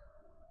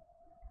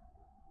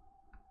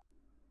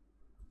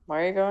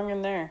 Why are you going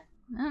in there?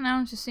 I don't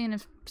know, just seeing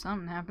if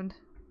something happened.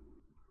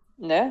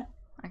 No?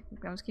 I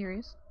was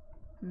curious.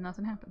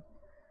 Nothing happened.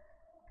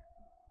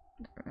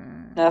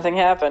 Nothing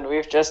happened.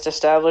 We've just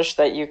established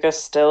that Yuka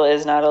still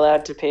is not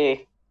allowed to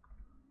pee.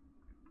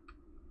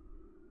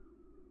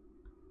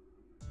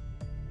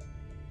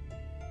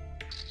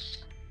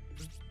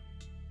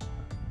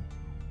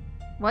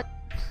 What?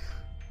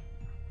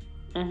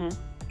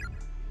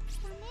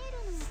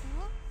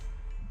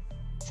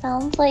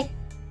 Sounds like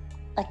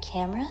a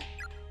camera?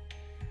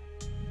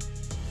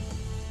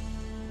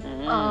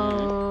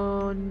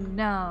 Oh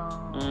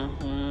no.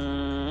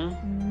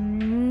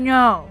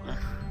 No.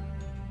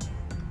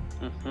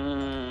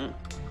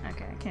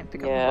 Okay, I can't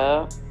pick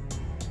up.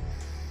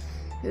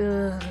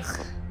 Ugh.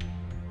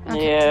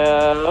 Okay.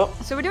 Yeah.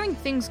 So we're doing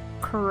things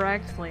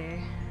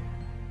correctly.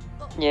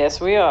 Yes,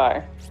 we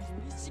are.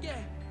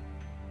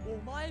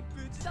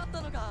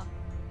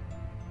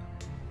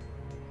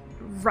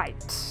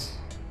 Right.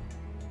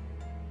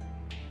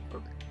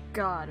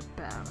 Forgot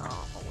about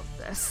all of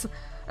this.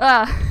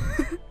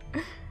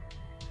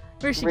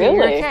 Where's Really?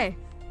 You're okay.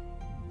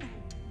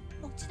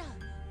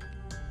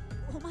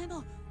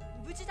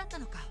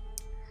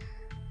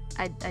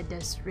 I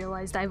just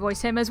realized I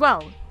voiced him as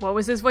well. What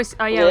was his voice?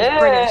 Oh yeah, it was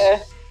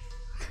British.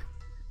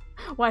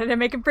 Why did I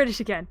make him British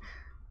again?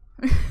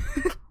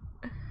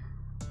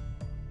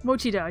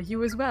 Mochida,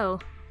 you as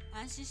well.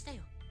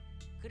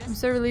 I'm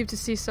so relieved to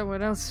see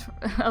someone else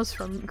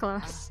from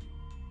class.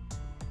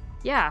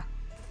 Yeah.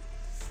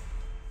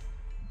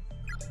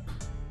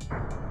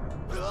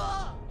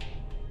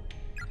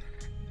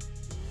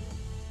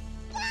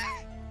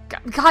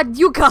 God,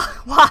 Yuka,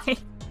 why?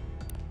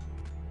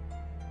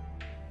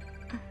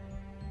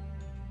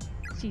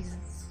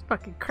 Jesus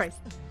fucking Christ.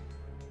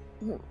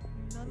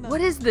 What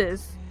is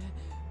this?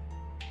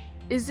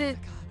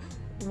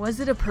 Was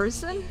it a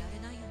person?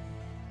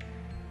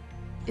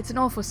 It's an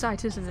awful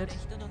sight, isn't it?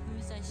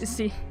 You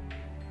see,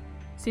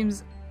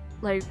 seems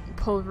like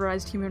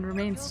pulverized human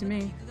remains to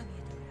me.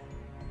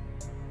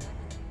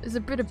 There's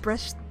a bit of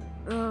breast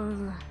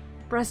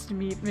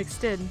meat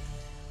mixed in,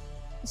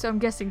 so I'm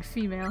guessing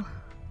female.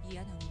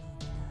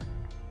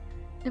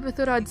 Never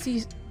thought I'd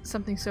see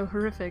something so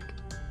horrific.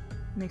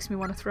 Makes me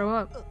want to throw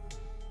up.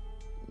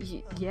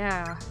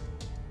 Yeah.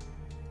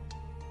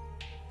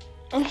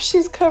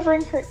 She's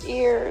covering her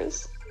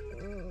ears.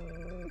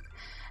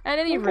 At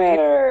any Look rate, at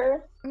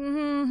her.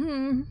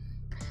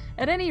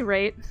 At any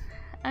rate,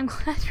 I'm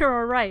glad you're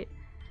alright.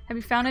 Have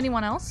you found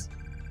anyone else?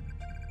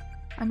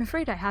 I'm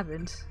afraid I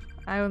haven't.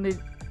 I only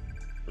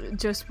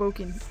just awoke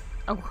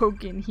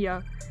in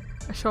here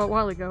a short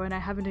while ago, and I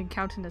haven't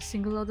encountered a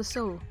single other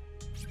soul.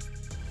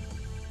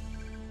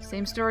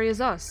 Same story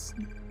as us.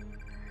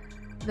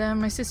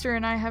 Then my sister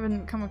and I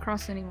haven't come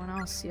across anyone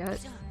else yet.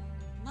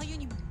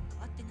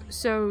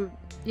 So,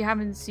 you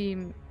haven't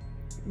seen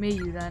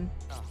Mayu then?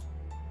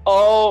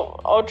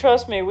 Oh,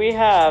 trust me, we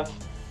have.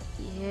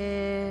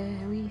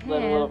 Yeah, we have.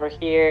 Little over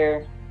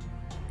here.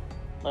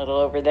 Little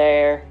over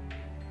there.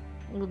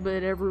 A little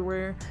bit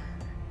everywhere.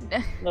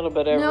 Little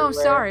bit everywhere. No,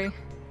 sorry.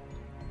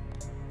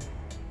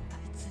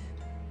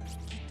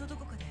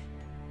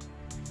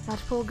 That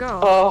poor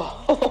girl.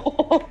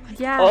 Oh.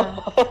 Yeah.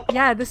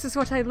 Yeah, this is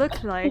what I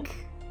look like.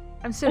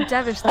 I'm so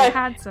devilishly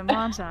handsome,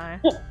 aren't I?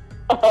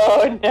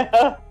 Oh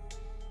no.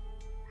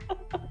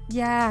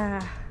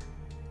 Yeah.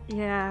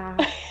 Yeah.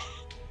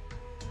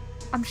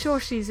 I'm sure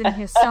she's in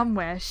here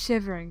somewhere,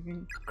 shivering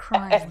and I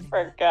crying.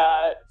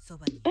 forgot.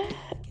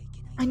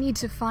 I need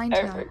to find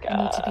her.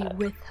 I need to be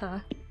with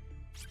her.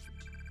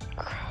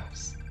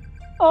 Gross.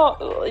 Oh,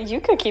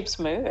 Yuka keeps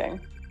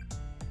moving.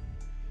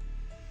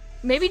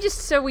 Maybe just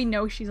so we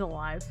know she's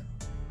alive.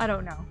 I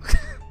don't know.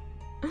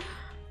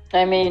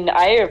 I mean,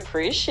 I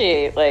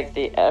appreciate, like,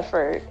 the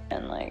effort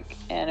and, like,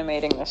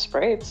 animating the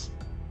sprites.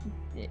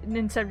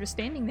 Instead of just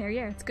standing there,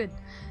 yeah, it's good.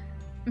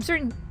 I'm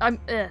certain.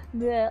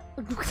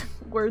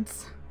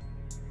 Words.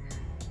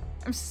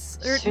 I'm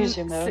certain.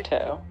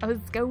 Suzumoto. I was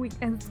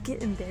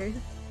getting there.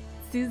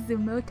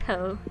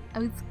 Suzumoto. I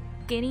was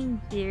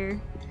getting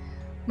there.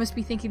 Must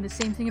be thinking the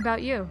same thing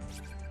about you.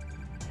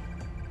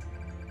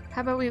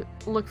 How about we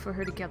look for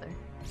her together?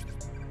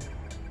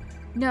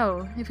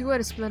 No, if we were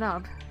to split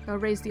up,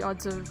 that'll raise the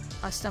odds of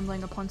us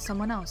stumbling upon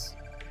someone else.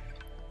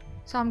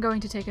 So I'm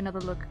going to take another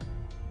look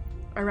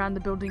around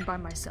the building by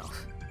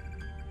myself.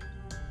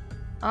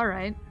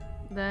 Alright,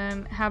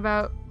 then how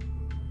about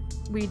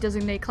we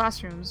designate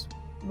classrooms?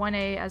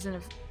 1A as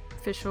an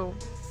official...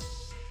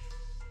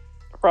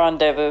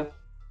 Rendezvous.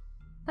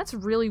 That's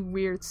really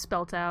weird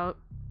spelt out.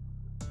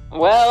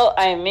 Well,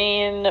 I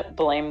mean,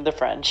 blame the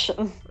French.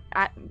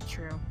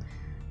 True.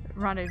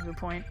 Rendezvous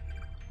point.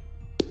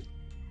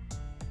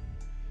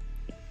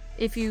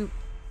 If you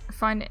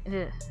find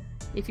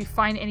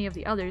any of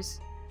the others,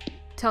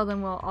 tell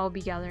them we'll all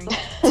be gathering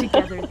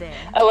together there.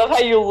 I love how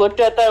you looked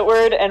at that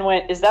word and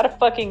went, "Is that a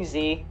fucking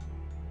Z?"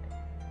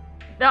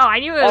 No, I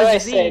knew it How was do I a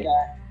Z. say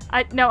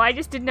that? No, I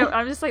just didn't know.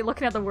 I'm just like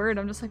looking at the word.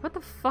 I'm just like, what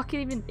the fuck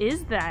even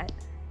is that?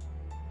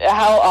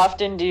 How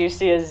often do you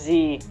see a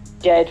Z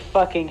dead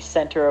fucking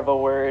center of a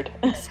word?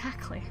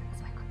 Exactly.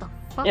 It's like, what the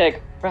fuck? You're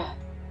like, bruh.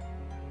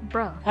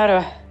 Bro. How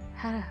do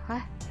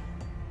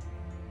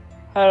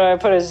I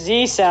put a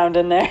Z sound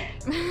in there?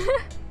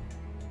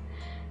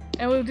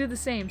 And we'll do the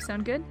same.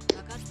 Sound good?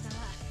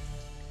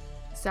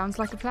 Sounds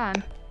like a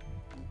plan.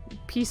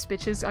 Peace,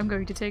 bitches. I'm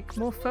going to take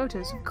more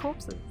photos of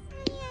corpses.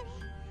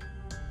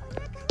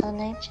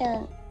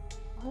 Onai-chan,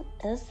 what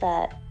is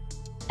that?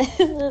 Is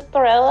it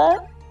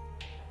Thrilla?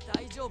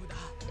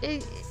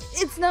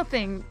 It's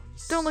nothing.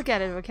 Don't look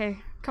at it, okay?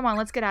 Come on,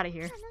 let's get out of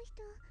here.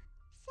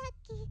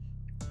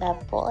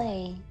 That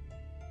boy.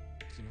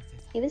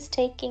 He was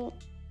taking...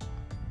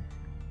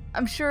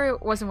 I'm sure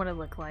it wasn't what it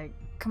looked like.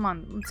 Come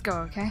on, let's go,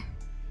 okay?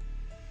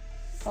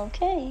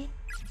 Okay.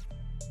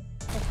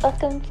 We're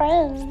fucking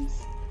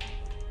friends.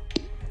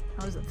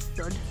 That was a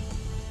thud.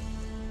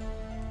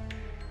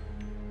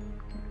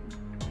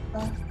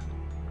 Oh.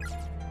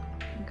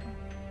 Okay.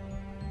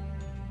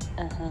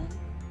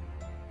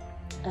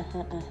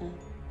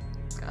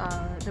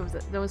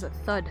 There was a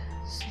thud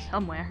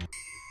somewhere.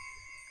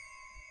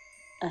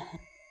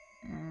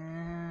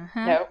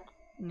 Nope.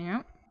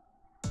 Nope.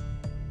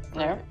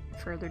 Nope.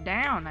 Further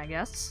down, I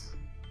guess.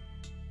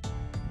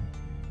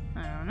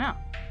 I don't know.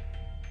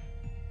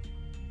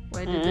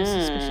 Where did this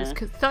suspicious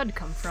thud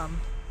come from?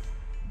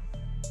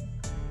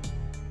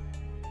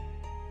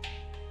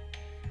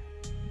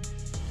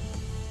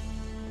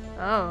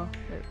 Oh,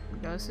 the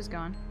ghost is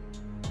gone.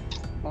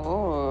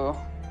 Ooh.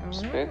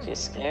 Spooky,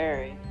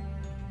 scary.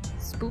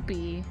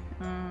 Spoopy.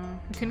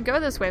 We couldn't go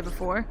this way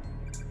before.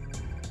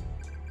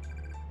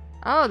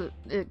 Oh,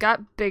 it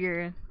got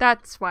bigger.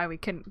 That's why we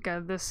couldn't go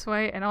this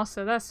way, and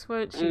also that's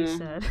what she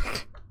said.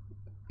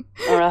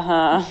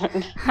 Uh-huh.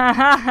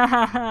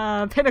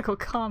 Pinnacle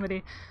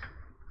comedy.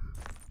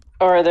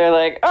 Or they're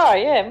like, oh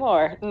yeah,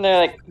 more. And they're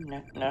like,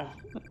 no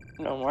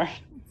more.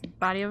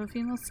 Body of a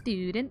female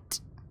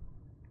student.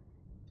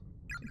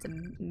 It's a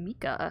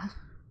Mika.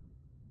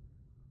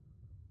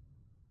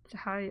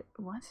 Hi,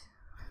 what?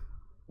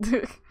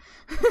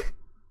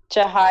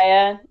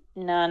 Chihaya,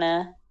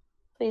 Nana,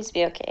 please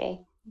be okay.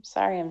 I'm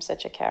sorry I'm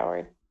such a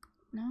coward.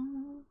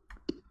 No.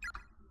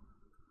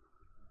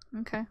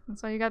 Okay,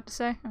 that's all you got to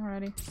say?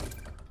 Alrighty.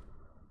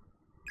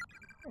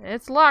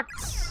 It's locked!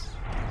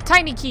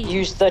 Tiny key!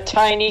 Use the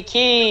tiny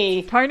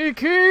key! Tiny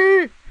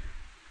key!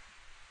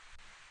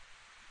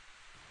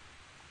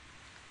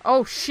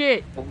 Oh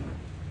shit.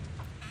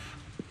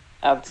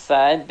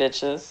 Outside,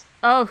 bitches.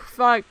 Oh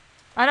fuck.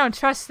 I don't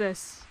trust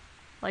this.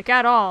 Like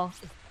at all.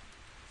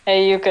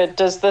 Hey Yuka,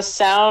 does the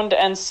sound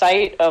and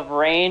sight of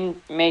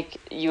rain make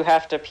you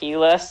have to pee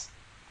less?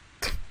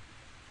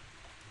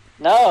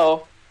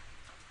 No.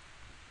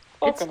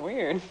 Fucking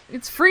weird.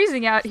 It's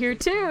freezing out here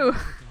too.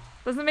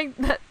 Doesn't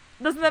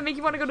that make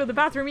you want to go to the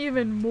bathroom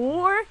even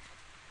more?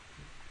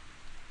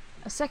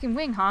 A second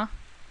wing, huh?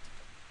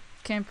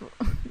 Can't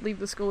believe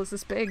the school is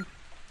this big.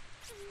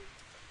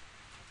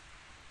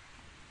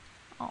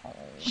 Oh.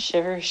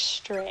 Shiver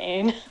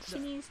strain. She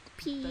needs to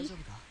pee.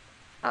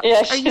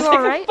 Yeah, are she's you like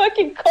alright?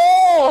 fucking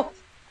cold.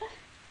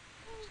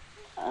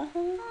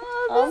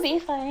 I'll be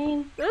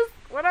fine. This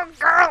little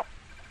girl.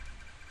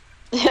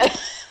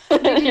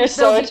 You're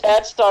so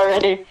attached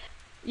already.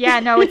 Yeah,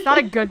 no, it's not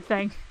a good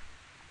thing.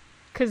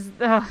 Cause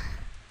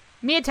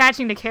me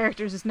attaching to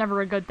characters is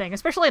never a good thing,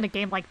 especially in a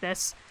game like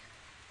this.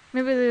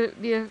 Maybe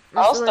the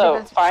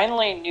Also,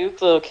 finally nuke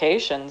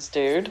locations,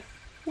 dude.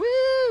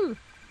 Woo!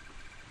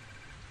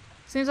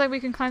 Seems like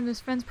we can climb this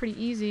fence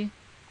pretty easy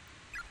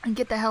and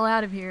get the hell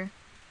out of here.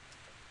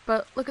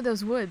 But look at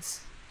those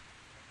woods.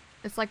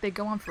 It's like they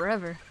go on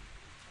forever.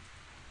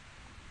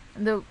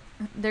 And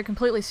they're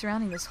completely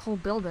surrounding this whole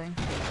building.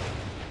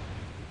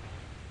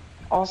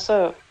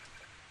 Also,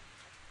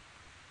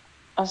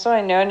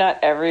 I know not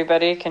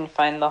everybody can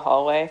find the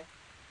hallway.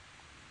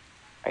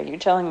 Are you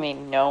telling me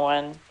no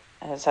one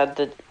has had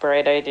the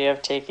bright idea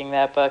of taking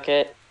that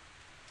bucket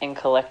and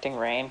collecting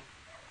rain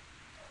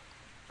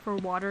For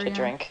water to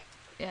drink?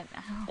 Yeah,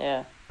 no.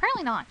 Yeah.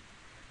 Apparently not.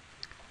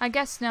 I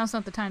guess now's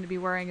not the time to be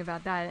worrying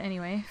about that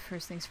anyway.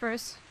 First things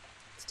first,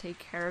 let's take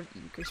care of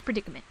Euchre's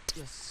predicament.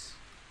 Yes.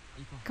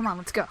 Come on,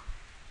 let's go.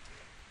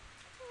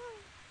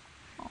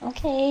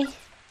 Okay.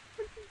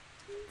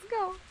 Let's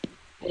go.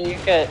 Hey,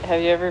 Yuka,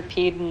 have you ever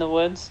peed in the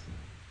woods?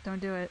 Don't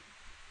do it.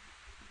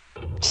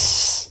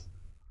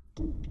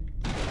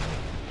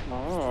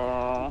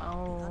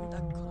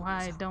 Oh,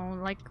 I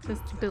don't like this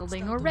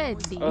building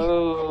already.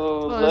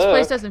 Oh, Oh, this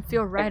place doesn't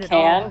feel right at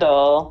all.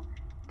 Candle.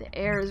 The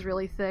air is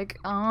really thick.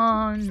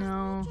 Oh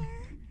no.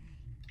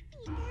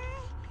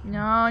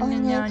 No, no,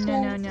 no, no,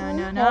 no, no,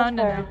 no, no,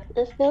 no.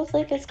 It feels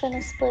like it's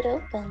gonna split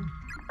open.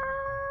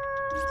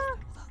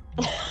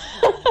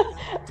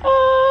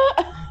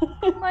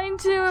 Mine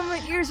too, and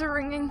my ears are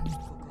ringing.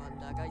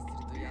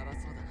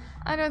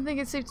 I don't think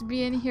it's safe to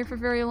be in here for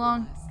very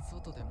long.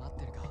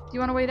 Do you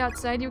want to wait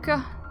outside,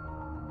 Yuka?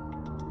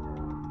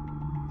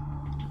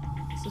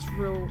 This is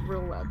real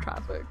loud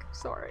traffic.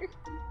 Sorry.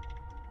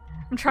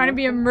 I'm trying to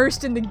be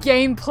immersed in the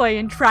gameplay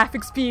and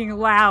traffic's being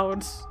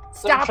loud.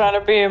 Stop! I'm trying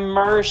to be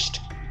immersed.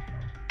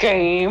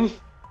 Game.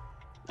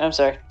 I'm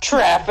sorry.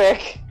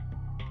 Traffic.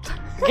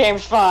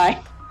 Game's fine.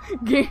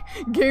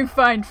 Game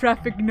fine,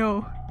 traffic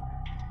no.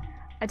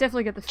 I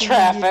definitely get the feeling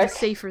Traffic. you'd be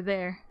safer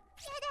there.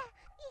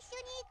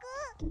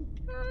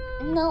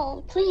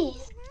 No,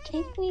 please.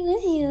 Take me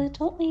with you.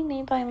 Don't leave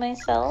me by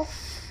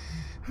myself.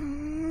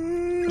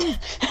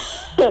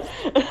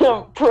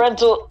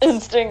 Parental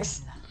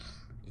instincts.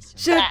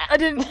 Shit, I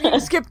didn't mean to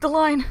skip the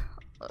line.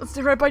 I'll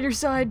stay right by your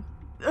side.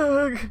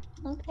 Ugh.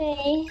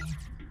 Okay.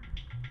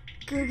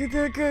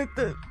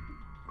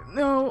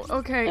 No,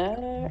 okay.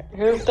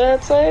 Hit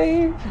that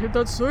save. Hit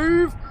that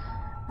save.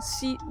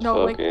 See,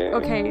 no, like,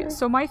 okay,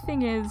 so my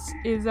thing is,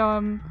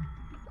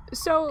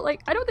 so,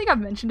 like, I don't think I've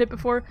mentioned it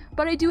before,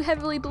 but I do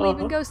heavily believe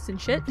in ghosts and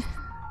shit.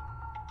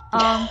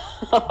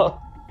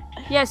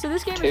 Yeah, so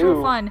this game is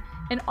real fun.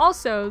 And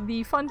also,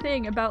 the fun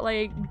thing about,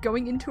 like,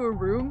 going into a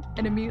room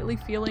and immediately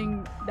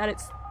feeling that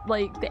it's,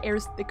 like, the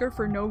air's thicker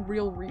for no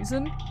real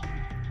reason,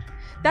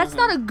 that's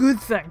not a good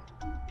thing.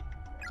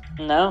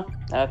 No,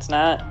 it's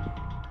not.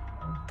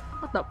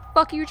 What the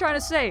fuck are you trying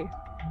to say?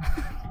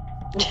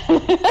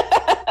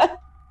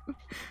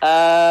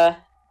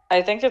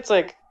 I think it's,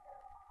 like,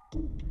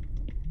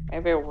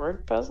 maybe a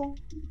word puzzle?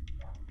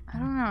 I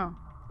don't know.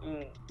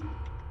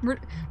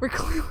 We're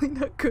clearly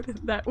not good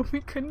at that when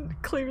we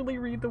couldn't clearly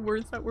read the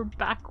words that were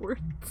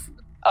backwards.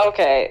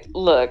 Okay,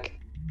 look.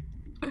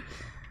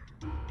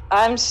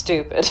 I'm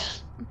stupid.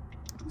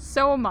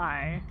 So am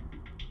I.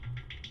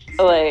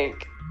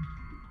 Like,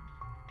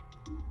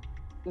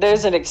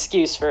 there's an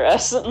excuse for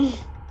us.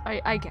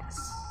 I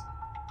guess.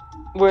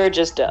 We're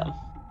just dumb.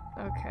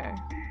 Okay.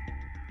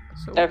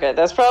 So Okay,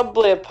 that's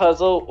probably a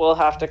puzzle we'll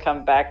have to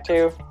come back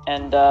to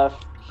and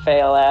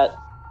fail at.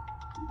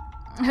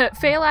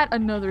 fail at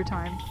another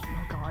time.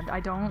 Oh god, I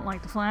don't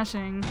like the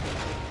flashing.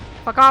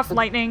 Fuck off,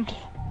 lightning.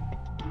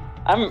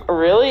 I'm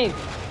really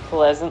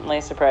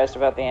pleasantly surprised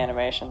about the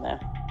animation though.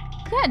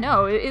 Yeah,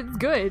 no, it's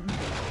good.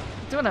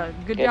 It's doing a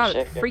good job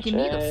shit, at good freaking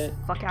me the shit.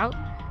 fuck out.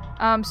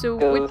 So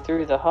Go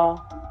through the hall.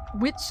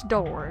 which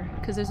door?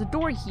 Because there's a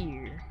door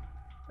here.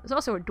 There's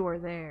also a door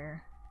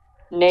there.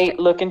 Nate,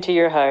 look into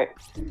your heart.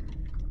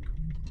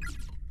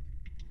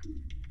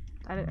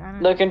 I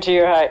don't Look into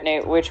your heart,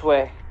 Nate. Which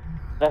way?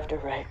 Left or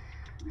right?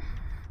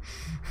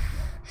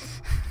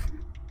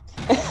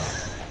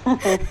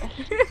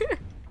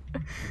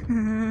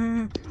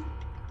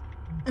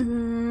 There's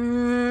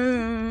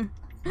a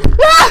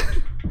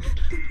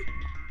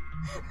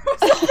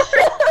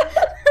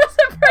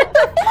bird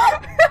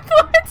that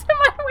flew into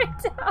my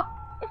window.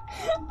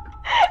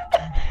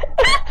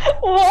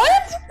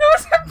 What? There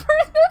was a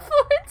bird that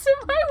flew into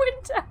my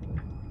window.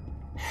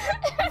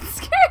 It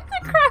scared the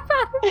crap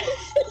out of me.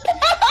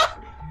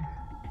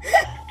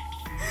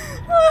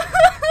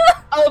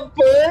 A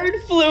bird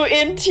flew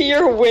into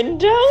your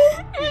window?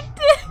 It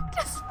did.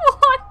 Just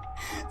one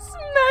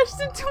smashed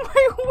into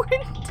my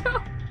window.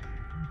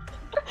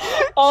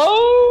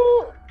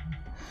 Oh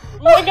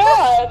my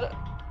god.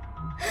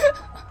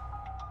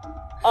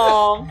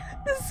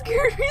 It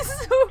scared me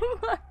so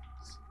much.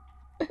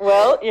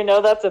 Well, you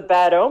know that's a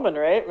bad omen,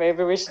 right?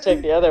 Maybe we should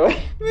take the other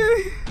way. Maybe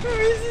we should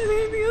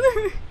take the other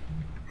way.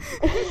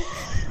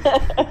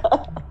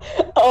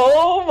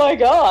 Oh my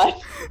god.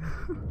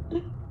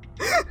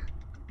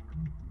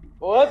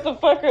 What the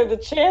fuck are the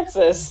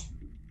chances?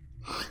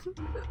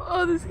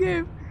 Oh, this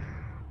game.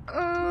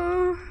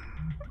 Oh,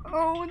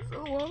 it's a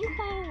long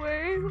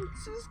hallway.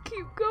 Let's just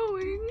keep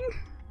going.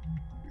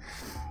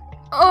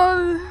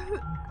 Oh,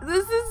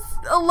 this is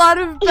a lot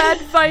of bad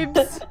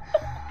vibes.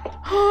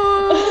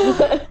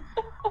 Oh,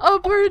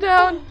 up or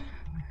down?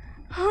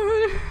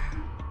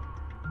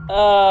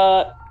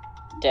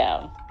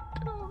 Down.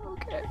 Oh,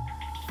 okay.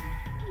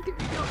 Give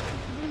me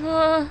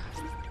go.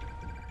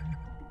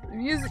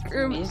 Music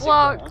room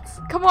blocked.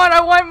 Come on, I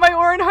want my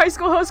Orin High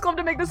School Host Club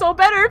to make this all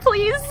better,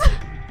 please.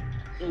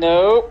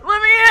 Nope.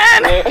 Let me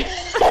in. Nope.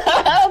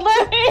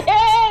 Let